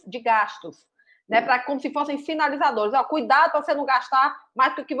limitadores de gastos, né, como se fossem sinalizadores. Ó, cuidado para você não gastar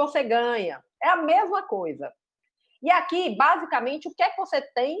mais do que você ganha. É a mesma coisa. E aqui, basicamente, o que é que você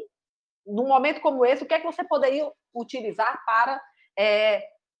tem, num momento como esse, o que é que você poderia utilizar para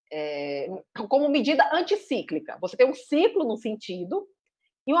como medida anticíclica? Você tem um ciclo no sentido,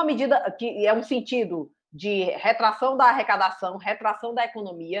 e uma medida que é um sentido de retração da arrecadação, retração da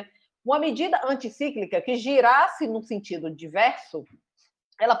economia, uma medida anticíclica que girasse no sentido diverso,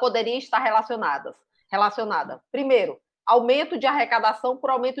 ela poderia estar relacionada. Primeiro, aumento de arrecadação por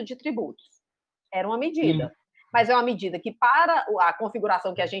aumento de tributos. Era uma medida. Mas é uma medida que, para a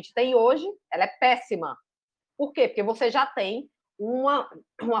configuração que a gente tem hoje, ela é péssima. Por quê? Porque você já tem uma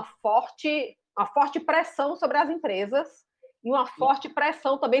forte pressão sobre as empresas e uma forte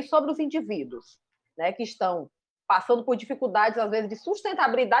pressão também sobre os indivíduos, né, que estão passando por dificuldades, às vezes, de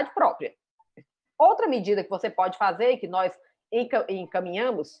sustentabilidade própria. Outra medida que você pode fazer, e que nós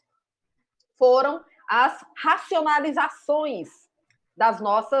encaminhamos, foram as racionalizações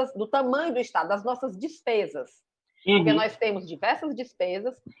do tamanho do Estado, das nossas despesas. Porque nós temos diversas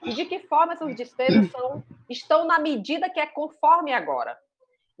despesas, e de que forma essas despesas estão na medida que é conforme agora.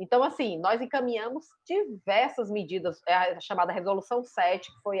 Então, assim, nós encaminhamos diversas medidas, a chamada Resolução 7,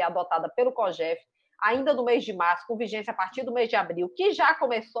 que foi adotada pelo COGEF, ainda no mês de março, com vigência a partir do mês de abril, que já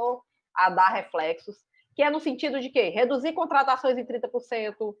começou a dar reflexos, que é no sentido de quê? Reduzir contratações em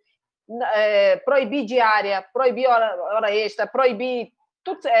 30%, proibir diária, proibir hora extra, proibir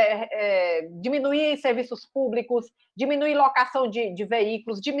diminuir serviços públicos, diminuir locação de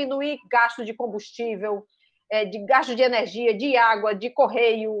veículos, diminuir gasto de combustível, de gasto de energia, de água, de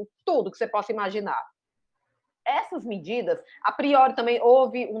correio, tudo que você possa imaginar. Essas medidas, a priori também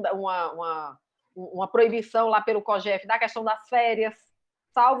houve uma proibição lá pelo COGEF da questão das férias,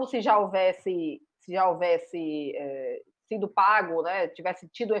 salvo se já houvesse sido pago, né, tivesse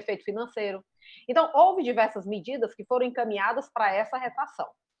tido efeito financeiro. Então, houve diversas medidas que foram encaminhadas para essa retração.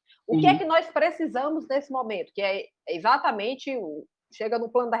 O que é que nós precisamos nesse momento? Que é exatamente, chega no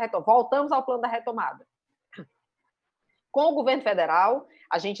plano da retomada, voltamos ao plano da retomada. Com o governo federal,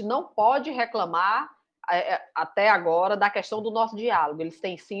 a gente não pode reclamar até agora da questão do nosso diálogo. Eles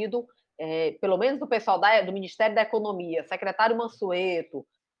têm sido, pelo menos do pessoal do Ministério da Economia, secretário Mansueto,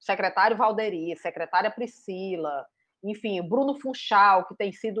 secretário Valderi, secretária Priscila, enfim, Bruno Funchal,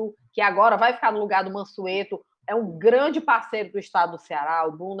 que agora vai ficar no lugar do Mansueto, é um grande parceiro do Estado do Ceará.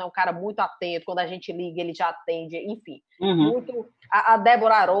 O Bruno é um cara muito atento, quando a gente liga, ele já atende, enfim. A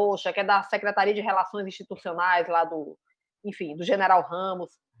Débora Arocha, que é da Secretaria de Relações Institucionais, lá do General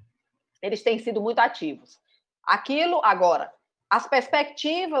Ramos, eles têm sido muito ativos. Agora, as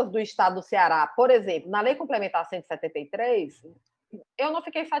perspectivas do Estado do Ceará, por exemplo, na Lei Complementar 173, eu não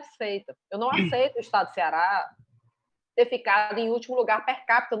fiquei satisfeita. Eu não aceito o Estado do Ceará ter ficado em último lugar per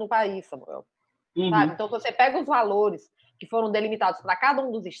capita no país, Samuel. Sabe? Então, você pega os valores que foram delimitados para cada um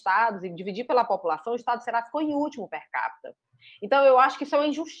dos estados e dividir pela população, o Estado do Ceará ficou em último per capita. Então, eu acho que isso é uma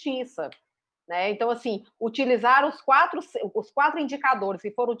injustiça. Né? Então, assim, utilizar os quatro indicadores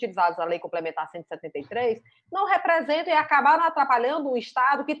que foram utilizados na Lei Complementar 173 não representam e acabaram atrapalhando um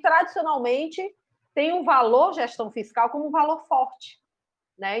Estado que, tradicionalmente, tem um valor gestão fiscal como um valor forte.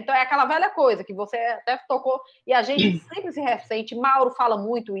 Né? Então, é aquela velha coisa que você até tocou, e a gente sempre se ressente. Mauro fala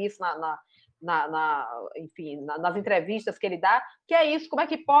muito isso nas entrevistas que ele dá, que é isso, como é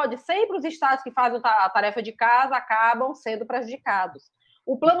que pode? Sempre os estados que fazem a tarefa de casa acabam sendo prejudicados.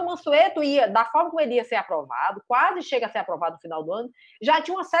 O plano Mansueto da forma como ele ia ser aprovado, quase chega a ser aprovado no final do ano, já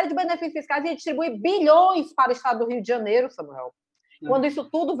tinha uma série de benefícios fiscais e ia distribuir bilhões para o estado do Rio de Janeiro, Samuel. Quando isso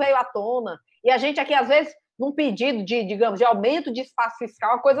tudo veio à tona, e a gente aqui, às vezes, num pedido de aumento de espaço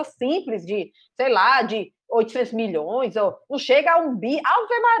fiscal, uma coisa simples, de 800 milhões, ou não chega a um bi,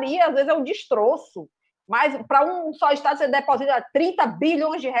 Ave Maria, às vezes é um destroço. Mas para um só estado, você deposita 30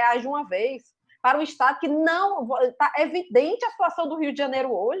 bilhões de reais de uma vez, para um estado que não... Está evidente a situação do Rio de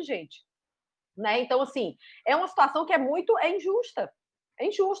Janeiro hoje, gente. Né? Então, assim, é uma situação que é injusta. É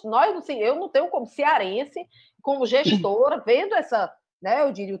injusto. Eu não tenho como cearense, como gestora, vendo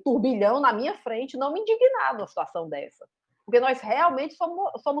eu diria, o turbilhão na minha frente, não me indignar numa situação dessa. Porque nós realmente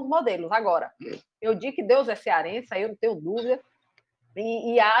somos modelos. Agora, eu digo que Deus é cearense, aí eu não tenho dúvida,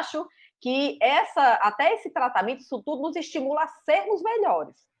 e acho que até esse tratamento, isso tudo nos estimula a sermos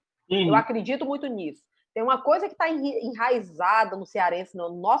melhores. Eu acredito muito nisso. Tem uma coisa que está enraizada no cearense, no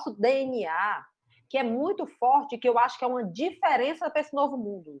nosso DNA, que é muito forte, que eu acho que é uma diferença para esse novo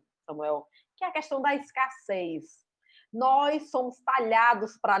mundo, Samuel, que é a questão da escassez. Nós somos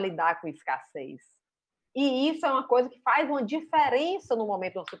talhados para lidar com escassez. E isso é uma coisa que faz uma diferença no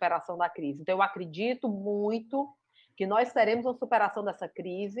momento da superação da crise. Então, eu acredito muito que nós teremos uma superação dessa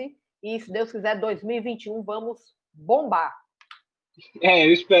crise e, se Deus quiser, 2021 vamos bombar.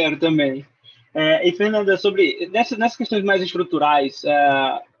 Eu espero também. E, Fernanda, sobre nessas questões mais estruturais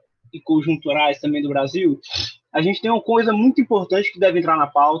e conjunturais também do Brasil, a gente tem uma coisa muito importante que deve entrar na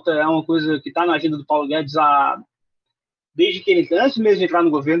pauta, é uma coisa que está na agenda do Paulo Guedes desde que ele, antes mesmo de entrar no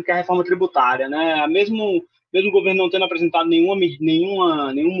governo, que é a reforma tributária, né? Mesmo o governo não tendo apresentado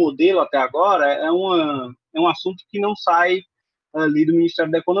nenhum modelo até agora, é um assunto que não sai ali do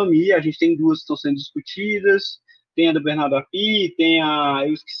Ministério da Economia. A gente tem duas que estão sendo discutidas, tem a do Bernardo Api,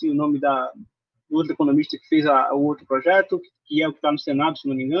 eu esqueci o nome do outro economista que fez o outro projeto, que é o que está no Senado, se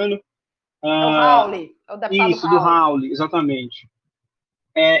não me engano. É o Raul, é o deputado Isso, do Raul, exatamente.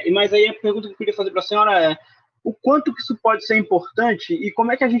 Mas aí a pergunta que eu queria fazer para a senhora é: o quanto que isso pode ser importante e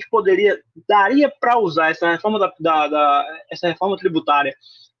como é que a gente daria para usar essa reforma essa reforma tributária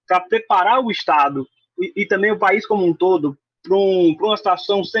para preparar o Estado e também o país como um todo para uma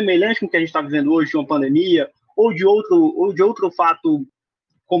situação semelhante com o que a gente está vivendo hoje, de uma pandemia, ou de outro fato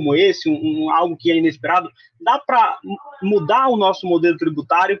como esse, algo que é inesperado? Dá para mudar o nosso modelo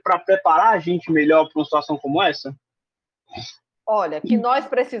tributário para preparar a gente melhor para uma situação como essa? Olha, que nós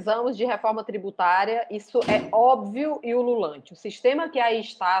precisamos de reforma tributária, isso é óbvio e ululante. O sistema que aí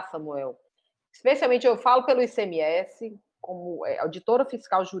está, Samuel, especialmente eu falo pelo ICMS, como auditora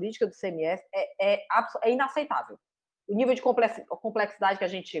fiscal jurídica do ICMS, é inaceitável. O nível de complexidade que a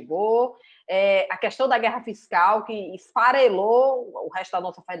gente chegou, a questão da guerra fiscal que esfarelou o resto da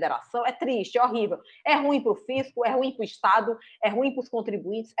nossa federação, é triste, é horrível. É ruim para o fisco, é ruim para o Estado, é ruim para os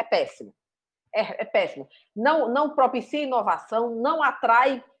contribuintes, é péssimo. É péssimo. Não propicia inovação, não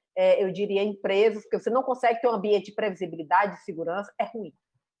atrai, eu diria, empresas, porque você não consegue ter um ambiente de previsibilidade, de segurança, é ruim.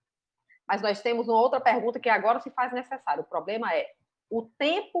 Mas nós temos uma outra pergunta que agora se faz necessário. O problema é, o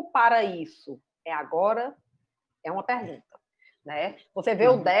tempo para isso é agora? É uma pergunta. Né? Você vê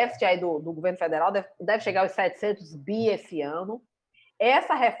o déficit aí do governo federal, deve chegar aos 700 bi esse ano.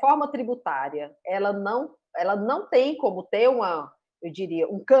 Essa reforma tributária, ela não tem como ter eu diria,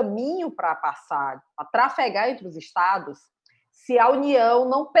 um caminho para passar, para trafegar entre os estados, se a União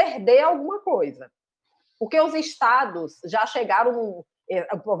não perder alguma coisa. Porque os estados já chegaram o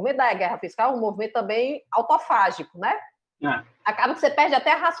movimento da guerra fiscal é um movimento também autofágico, né? Acaba que você perde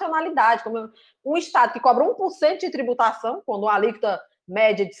até a racionalidade. Como um estado que cobra 1% de tributação, quando a alíquota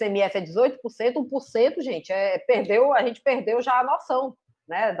média de CMS é 18%, 1%, gente, a gente perdeu já a noção,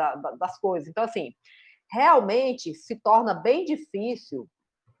 né, das coisas. Então, assim, realmente se torna bem difícil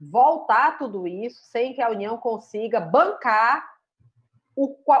voltar tudo isso sem que a União consiga bancar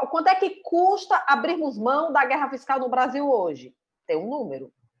quanto é que custa abrirmos mão da guerra fiscal no Brasil hoje. Tem um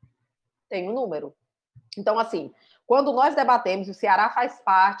número. Então, assim, quando nós debatemos, o Ceará faz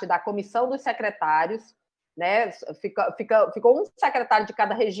parte da comissão dos secretários, né? Ficou um secretário de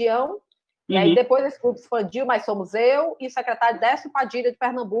cada região, e aí depois esse grupo expandiu, mas somos eu e o secretário Décio Padilha de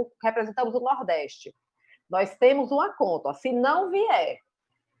Pernambuco, que representamos o Nordeste. Nós temos uma conta, se não vier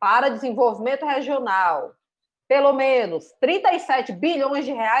para desenvolvimento regional, pelo menos 37 bilhões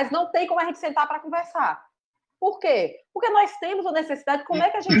de reais, não tem como a gente sentar para conversar. Por quê? Porque nós temos a necessidade, como é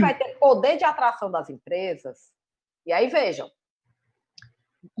que a gente vai ter poder de atração das empresas? E aí, vejam,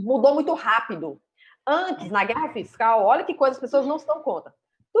 mudou muito rápido. Antes, na guerra fiscal, olha que coisa as pessoas não se dão conta.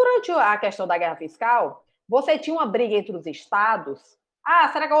 Durante a questão da guerra fiscal, você tinha uma briga entre os estados.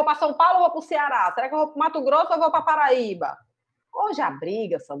 Será que eu vou para São Paulo ou vou para o Ceará? Será que eu vou para o Mato Grosso ou vou para Paraíba? Hoje a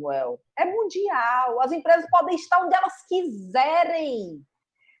briga, Samuel, é mundial. As empresas podem estar onde elas quiserem.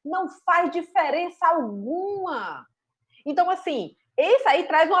 Não faz diferença alguma. Então, assim, esse aí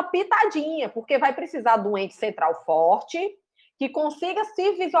traz uma pitadinha, porque vai precisar de um ente central forte, que consiga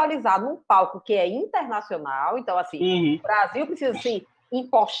se visualizar num palco que é internacional. Então, assim, o Brasil precisa se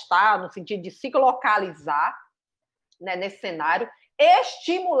impostar, no sentido de se localizar, né, nesse cenário,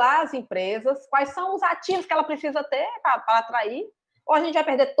 estimular as empresas, quais são os ativos que ela precisa ter para atrair, ou a gente vai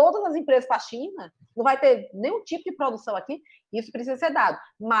perder todas as empresas para a China, não vai ter nenhum tipo de produção aqui, isso precisa ser dado.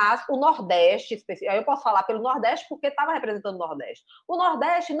 Mas o Nordeste, aí eu posso falar pelo Nordeste porque estava representando o Nordeste. O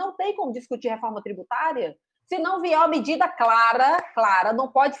Nordeste não tem como discutir reforma tributária se não vier uma medida clara,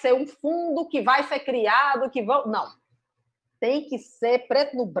 não pode ser um fundo que vai ser criado, não. Tem que ser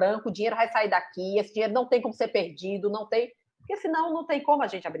preto no branco, o dinheiro vai sair daqui, esse dinheiro não tem como ser perdido, não tem, porque senão não tem como a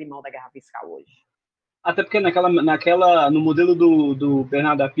gente abrir mão da guerra fiscal hoje. Até porque no modelo do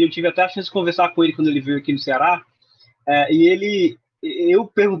Bernardo Api, eu tive até a chance de conversar com ele quando ele veio aqui no Ceará, e ele eu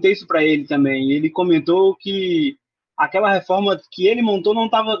perguntei isso para ele também, e ele comentou que aquela reforma que ele montou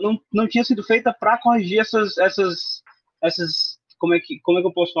não tinha sido feita para corrigir essas como é que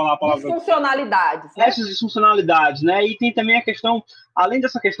eu posso falar a palavra? Disfuncionalidades, né? Essas disfuncionalidades, né? E tem também a questão, além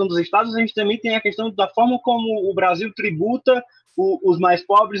dessa questão dos estados, a gente também tem a questão da forma como o Brasil tributa os mais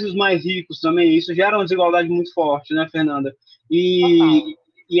pobres e os mais ricos também. Isso gera uma desigualdade muito forte, né, Fernanda? Total. E,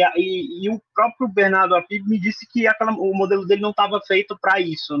 e o próprio Bernardo Apib me disse que o modelo dele não estava feito para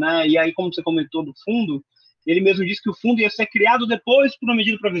isso, né? E aí, como você comentou do fundo, ele mesmo disse que o fundo ia ser criado depois por uma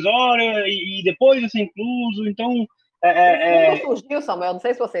medida provisória e depois ia ser incluso. Então, O fundo é, é, surgiu, Samuel, não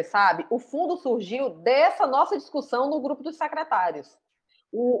sei se você sabe, o fundo surgiu dessa nossa discussão no grupo dos secretários.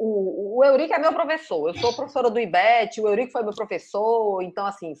 O Eurico é meu professor, eu sou professora do IBET, o Eurico foi meu professor, então,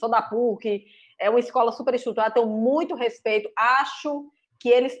 assim, sou da PUC, é uma escola super estruturada, tenho muito respeito, acho que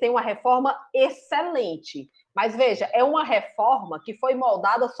eles têm uma reforma excelente. Mas, veja, é uma reforma que foi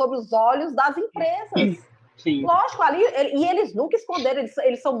moldada sob os olhos das empresas. sim. Lógico, ali, e eles nunca esconderam,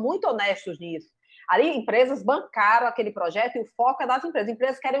 eles são muito honestos nisso. Ali, empresas bancaram aquele projeto e o foco é das empresas.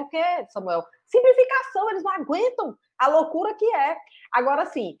 Empresas querem o quê, Samuel? Simplificação, eles não aguentam a loucura que é. Agora,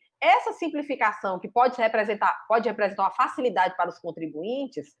 sim, essa simplificação que pode representar uma facilidade para os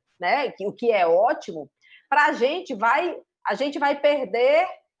contribuintes, né? O que é ótimo, para a gente vai perder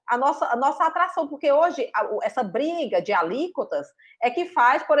a nossa atração, porque hoje essa briga de alíquotas é que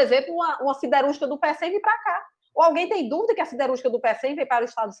faz, por exemplo, uma siderúrgica do PECEM vir para cá. Ou alguém tem dúvida que a siderúrgica do PECEM veio para o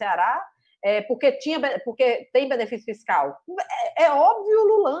estado do Ceará? Porque tem benefício fiscal. É óbvio e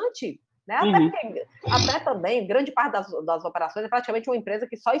ululante. Né? Até também, grande parte das operações é praticamente uma empresa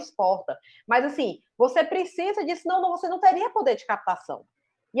que só exporta. Mas, assim, você precisa disso, não, você não teria poder de captação.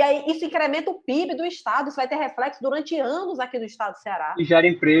 E aí, isso incrementa o PIB do Estado, isso vai ter reflexo durante anos aqui no Estado do Ceará. E gera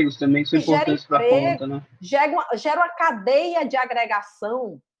empregos também, que são E gera importantes para a conta, emprego, né? gera uma cadeia de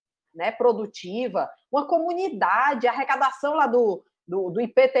agregação, né, produtiva, uma comunidade, a arrecadação lá do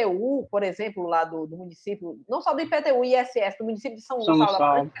IPTU, por exemplo, lá do município, não só do IPTU e ISS, do município de São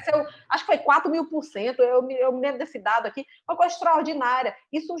Gonçalo, acho que foi 4.000%, eu me lembro desse dado aqui, uma coisa extraordinária.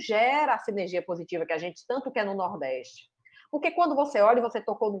 Isso gera a sinergia positiva que a gente tanto quer no Nordeste. Porque quando você olha, e você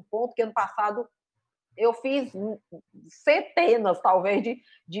tocou num ponto que ano passado eu fiz centenas, talvez,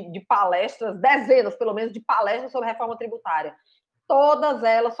 de palestras, dezenas, pelo menos, de palestras sobre reforma tributária. Todas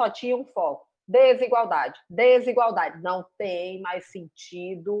elas só tinham foco. Desigualdade, desigualdade. Não tem mais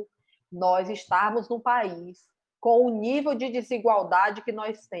sentido nós estarmos num país com o nível de desigualdade que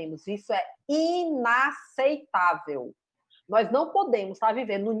nós temos. Isso é inaceitável. Nós não podemos estar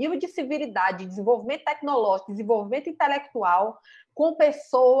vivendo no nível de civilidade, desenvolvimento tecnológico, desenvolvimento intelectual, com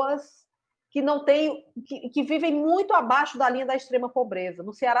pessoas que não têm, que vivem muito abaixo da linha da extrema pobreza.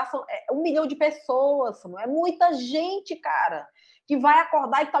 No Ceará são 1 milhão de pessoas, é muita gente, cara, que vai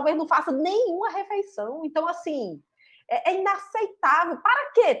acordar e talvez não faça nenhuma refeição. Então, assim, é inaceitável.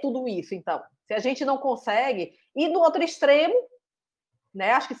 Para que tudo isso, então? Se a gente não consegue. E no outro extremo,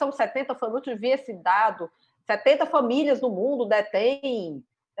 né, acho que são 70 famílias, eu vi esse dado, 70 famílias no mundo detêm,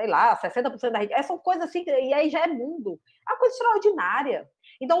 sei lá, 60% da riqueza. São coisas assim, e aí já é mundo. É uma coisa extraordinária.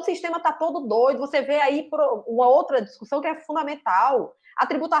 Então, o sistema está todo doido. Você vê aí uma outra discussão que é fundamental. A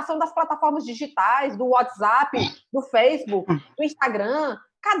tributação das plataformas digitais, do WhatsApp, do Facebook, do Instagram.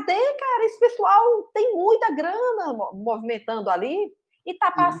 Cadê, cara? Esse pessoal tem muita grana movimentando ali e está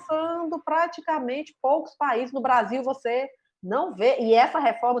passando praticamente poucos países. No Brasil, você não vê, e essa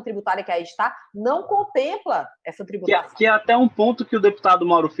reforma tributária que aí está, não contempla essa tributação. Que é até um ponto que o deputado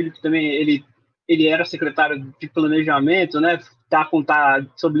Mauro Filho, que também ele era secretário de planejamento, né? Tá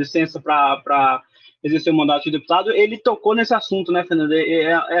sob licença para exercer o mandato de deputado, ele tocou nesse assunto, né, Fernando?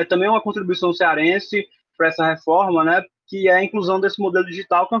 É também uma contribuição cearense para essa reforma, né? Que é a inclusão desse modelo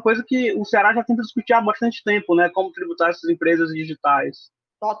digital, que é uma coisa que o Ceará já tenta discutir há bastante tempo, né? Como tributar essas empresas digitais.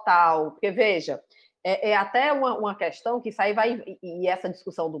 Total, porque veja, é até uma questão que isso aí vai, e essa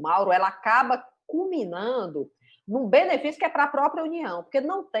discussão do Mauro, ela acaba culminando num benefício que é para a própria União, porque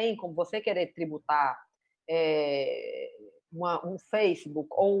não tem como você querer tributar um Facebook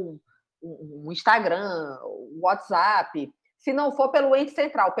ou um Instagram, um WhatsApp, se não for pelo ente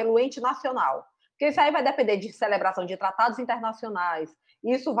central, pelo ente nacional. Porque isso aí vai depender de celebração de tratados internacionais,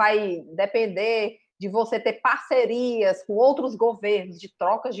 isso vai depender de você ter parcerias com outros governos, de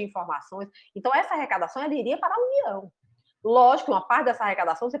trocas de informações. Então, essa arrecadação ela iria para a União. Lógico, uma parte dessa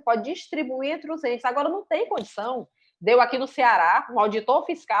arrecadação você pode distribuir entre os entes. Agora, não tem condição. Deu aqui no Ceará, um auditor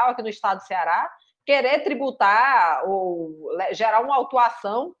fiscal aqui no estado do Ceará, querer tributar ou gerar uma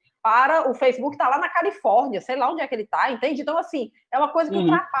autuação para o Facebook que está lá na Califórnia, sei lá onde é que ele está, entende? Então, assim, é uma coisa que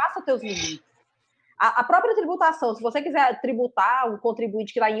ultrapassa teus limites. A própria tributação, se você quiser tributar um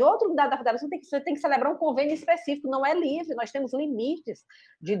contribuinte que está em outra unidade da federação, você tem que celebrar um convênio específico, não é livre, nós temos limites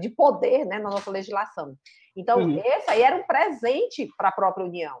de poder, né, na nossa legislação. Então, esse aí era um presente para a própria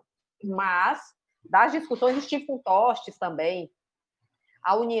União. Mas, das discussões, estive com Tostes também,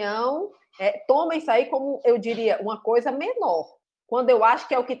 a União toma isso aí como, eu diria, uma coisa menor, quando eu acho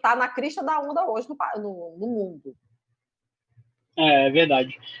que é o que está na crista da onda hoje no mundo. É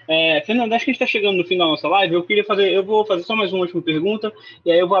verdade. Fernanda, acho que a gente está chegando no fim da nossa live. Eu vou fazer só mais uma última pergunta,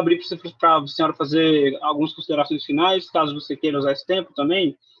 e aí eu vou abrir para a senhora fazer algumas considerações finais, caso você queira usar esse tempo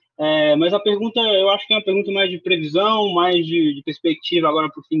também. Mas a pergunta, eu acho que é uma pergunta mais de previsão, mais de perspectiva agora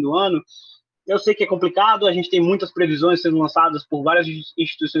para o fim do ano. Eu sei que é complicado, a gente tem muitas previsões sendo lançadas por várias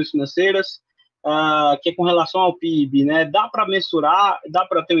instituições financeiras, que é com relação ao PIB, né? Dá para mensurar, dá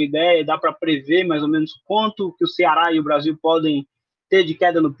para ter uma ideia, dá para prever mais ou menos quanto que o Ceará e o Brasil podem ter de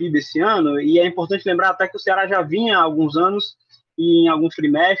queda no PIB esse ano, e é importante lembrar até que o Ceará já vinha há alguns anos, e em alguns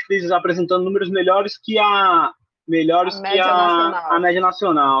trimestres, apresentando números melhores que a média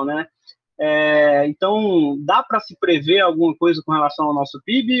nacional, né? Então, dá para se prever alguma coisa com relação ao nosso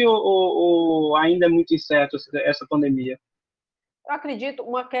PIB ou ainda é muito incerto essa pandemia? Eu acredito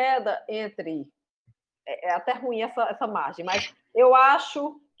uma queda entre... É até ruim essa margem, mas eu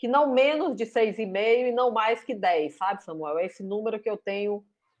acho que não menos de 6,5 e não mais que 10, sabe, Samuel? É esse número que eu tenho,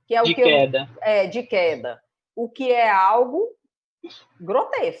 que é o de que queda. De queda. O que é algo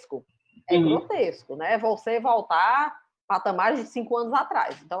grotesco. Grotesco, né? Você voltar patamares de 5 anos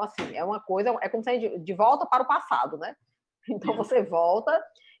atrás. Então, assim, é uma coisa, é como se de volta para o passado, né? Então, você volta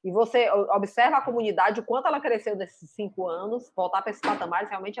e você observa a comunidade, o quanto ela cresceu nesses 5 anos, voltar para esses patamares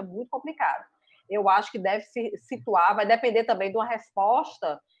realmente é muito complicado. Eu acho que deve se situar, vai depender também de uma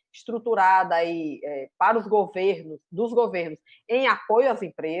resposta estruturada aí, para os governos, dos governos, em apoio às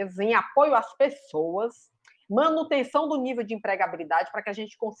empresas, em apoio às pessoas, manutenção do nível de empregabilidade para que a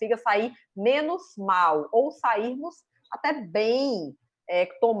gente consiga sair menos mal ou sairmos até bem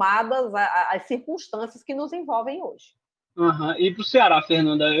tomadas as circunstâncias que nos envolvem hoje. E para o Ceará,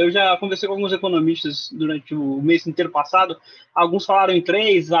 Fernanda, eu já conversei com alguns economistas durante o mês inteiro passado, alguns falaram em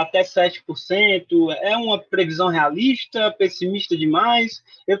 3% até 7%, é uma previsão realista, pessimista demais?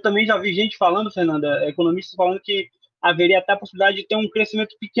 Eu também já vi gente falando, Fernanda, economistas falando que haveria até a possibilidade de ter um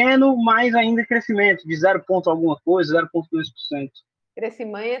crescimento pequeno, mas ainda crescimento, de 0, alguma coisa, 0,2%.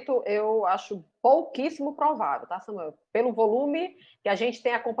 Crescimento, eu acho pouquíssimo provável, tá, Samuel? Pelo volume que a gente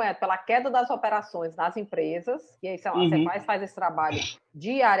tem acompanhado, pela queda das operações nas empresas, e aí, a Cefaz faz esse trabalho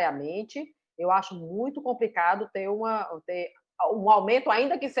diariamente, eu acho muito complicado ter um aumento,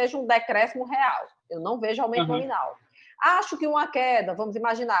 ainda que seja um decréscimo real. Eu não vejo aumento nominal. Acho que uma queda, vamos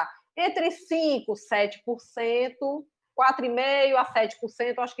imaginar, entre 5% e 7%, 4,5% a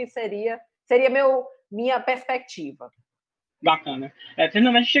 7%, acho que seria minha perspectiva. Bacana.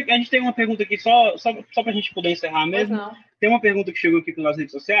 Fernanda, a gente tem uma pergunta aqui, só para a gente poder encerrar mesmo. Tem uma pergunta que chegou aqui pelas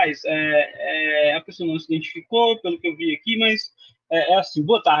redes sociais. A pessoa não se identificou, pelo que eu vi aqui, mas assim,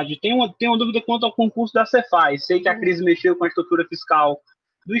 boa tarde. Tem uma dúvida quanto ao concurso da Cefaz. Sei que a crise mexeu com a estrutura fiscal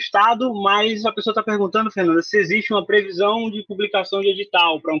do Estado, mas a pessoa está perguntando, Fernanda, se existe uma previsão de publicação de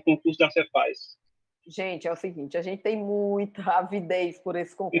edital para um concurso da Cefaz. Gente, é o seguinte, a gente tem muita avidez por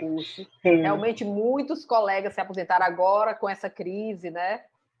esse concurso. Realmente, muitos colegas se aposentaram agora com essa crise, né?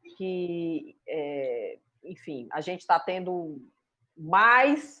 Que, enfim, a gente está tendo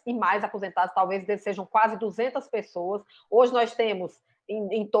mais e mais aposentados, talvez sejam quase 200 pessoas. Hoje nós temos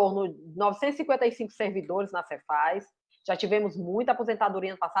em torno de 955 servidores na Cefaz. Já tivemos muita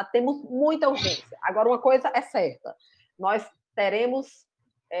aposentadoria no passado, temos muita urgência. Agora, uma coisa é certa, nós teremos,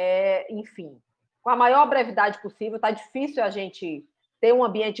 enfim, com a maior brevidade possível. Está difícil a gente ter um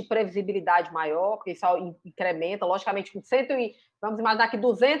ambiente de previsibilidade maior, porque isso incrementa, logicamente, com vamos imaginar que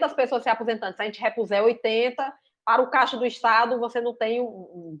 200 pessoas se aposentando, se a gente repuser 80, para o caixa do Estado você não tem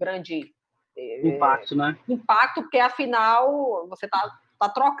um grande impacto, né? Impacto, porque afinal você está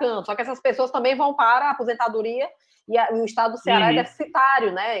trocando, só que essas pessoas também vão para a aposentadoria e o Estado do Ceará é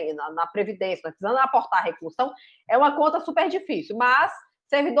deficitário, né, na Previdência, nós precisamos aportar recursos. Então, é uma conta super difícil, mas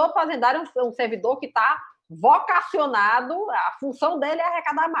servidor fazendário é um servidor que está vocacionado, a função dele é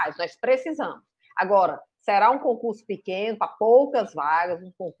arrecadar mais, nós precisamos. Agora, será um concurso pequeno, para poucas vagas,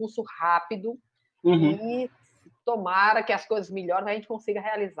 um concurso rápido, e tomara que as coisas melhorem, a gente consiga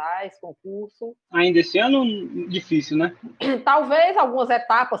realizar esse concurso. Ainda esse ano, difícil, né? Talvez algumas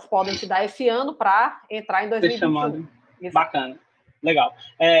etapas podem se dar esse ano para entrar em 2021. Bacana, legal.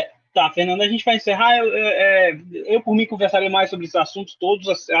 Tá, Fernanda, a gente vai encerrar. Eu, por mim, conversaria mais sobre esses assuntos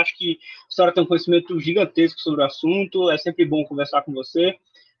todos. Acho que a senhora tem um conhecimento gigantesco sobre o assunto. É sempre bom conversar com você.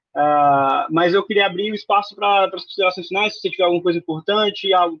 Mas eu queria abrir o espaço para as considerações finais, se você tiver alguma coisa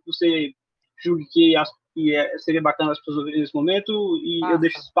importante, algo que você julgue que seria bacana as pessoas ouvirem nesse momento, e eu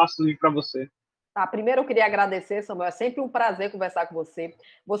deixo esse espaço livre para você. Tá, primeiro eu queria agradecer, Samuel, é sempre um prazer conversar com você.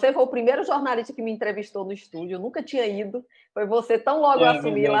 Você foi o primeiro jornalista que me entrevistou no estúdio, eu nunca tinha ido, foi você tão logo eu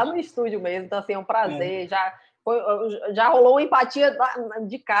assumi lá no estúdio mesmo, então assim, é um prazer, já rolou uma empatia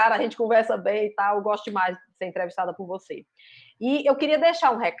de cara, a gente conversa bem e tal, eu gosto demais de ser entrevistada por você. E eu queria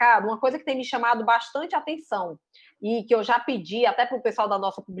deixar um recado, uma coisa que tem me chamado bastante atenção, e que eu já pedi até para o pessoal da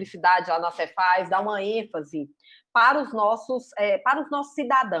nossa publicidade lá na Cefaz, dar uma ênfase para os nossos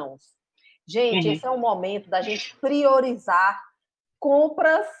cidadãos. Gente, esse é o momento da gente priorizar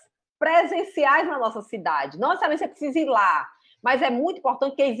compras presenciais na nossa cidade. Não necessariamente você precisa ir lá, mas é muito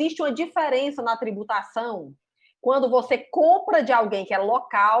importante que existe uma diferença na tributação quando você compra de alguém que é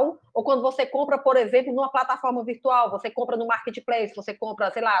local ou quando você compra, por exemplo, numa plataforma virtual, você compra no Marketplace, você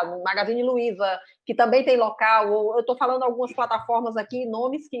compra, sei lá, no Magazine Luiza, que também tem local, ou eu estou falando algumas plataformas aqui,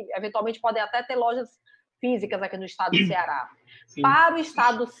 nomes que eventualmente podem até ter lojas físicas aqui no estado do Ceará. Sim. Para o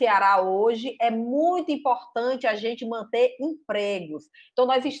estado do Ceará hoje, é muito importante a gente manter empregos. Então,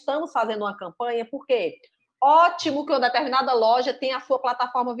 nós estamos fazendo uma campanha, por quê? Ótimo que uma determinada loja tem a sua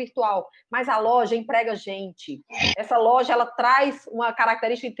plataforma virtual, mas a loja emprega gente. Essa loja ela traz uma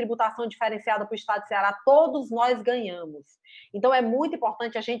característica de tributação diferenciada para o estado do Ceará, todos nós ganhamos. Então, é muito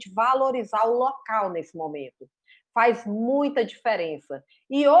importante a gente valorizar o local nesse momento. Faz muita diferença.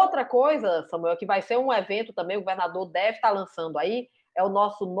 E outra coisa, Samuel, que vai ser um evento também, o governador deve estar lançando aí, é o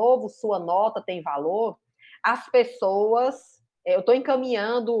nosso novo Sua Nota Tem Valor. As pessoas, eu estou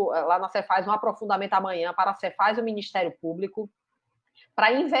encaminhando lá na Cefaz um aprofundamento amanhã para a Cefaz e o Ministério Público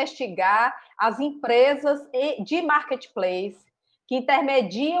para investigar as empresas de marketplace que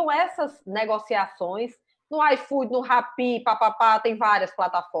intermediam essas negociações no iFood, no Rappi, papapá, tem várias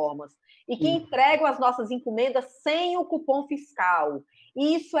plataformas, e que entregam as nossas encomendas sem o cupom fiscal.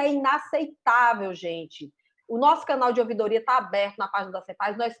 Isso é inaceitável, gente. O nosso canal de ouvidoria está aberto na página da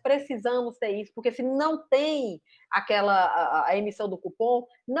Cefaz, nós precisamos ter isso, porque se não tem a emissão do cupom,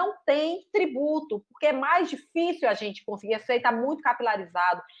 não tem tributo, porque é mais difícil a gente conseguir, isso aí está muito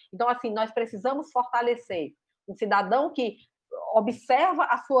capilarizado. Então, assim, nós precisamos fortalecer um cidadão que observa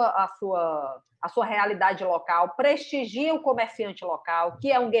a sua realidade local, prestigia o comerciante local,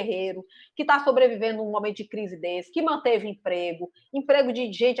 que é um guerreiro, que está sobrevivendo num momento de crise desse, que manteve emprego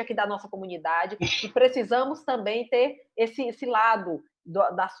de gente aqui da nossa comunidade, e precisamos também ter esse lado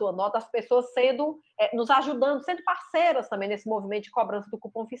da sua nota, as pessoas nos ajudando, sendo parceiras também nesse movimento de cobrança do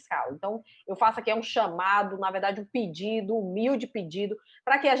cupom fiscal. Então, eu faço aqui um chamado, na verdade, um pedido, um humilde pedido,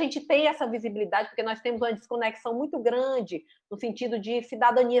 para que a gente tenha essa visibilidade, porque nós temos uma desconexão muito grande no sentido de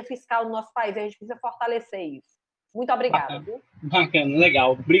cidadania fiscal no nosso país, e a gente precisa fortalecer isso. Muito obrigada. Bacana,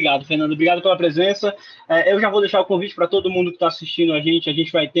 legal. Obrigado, Fernando. Obrigado pela presença. Eu já vou deixar o convite para todo mundo que está assistindo a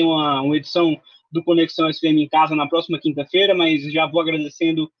gente vai ter uma edição do Conexão SPM em Casa na próxima quinta-feira, mas já vou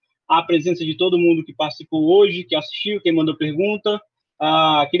agradecendo a presença de todo mundo que participou hoje, que assistiu, quem mandou pergunta.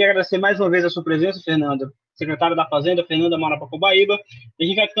 Queria agradecer mais uma vez a sua presença, Fernanda, secretária da Fazenda, Fernanda Marapacobaíba. A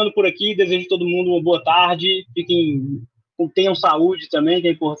gente vai ficando por aqui, desejo a todo mundo uma boa tarde, tenham saúde também, que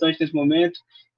é importante nesse momento,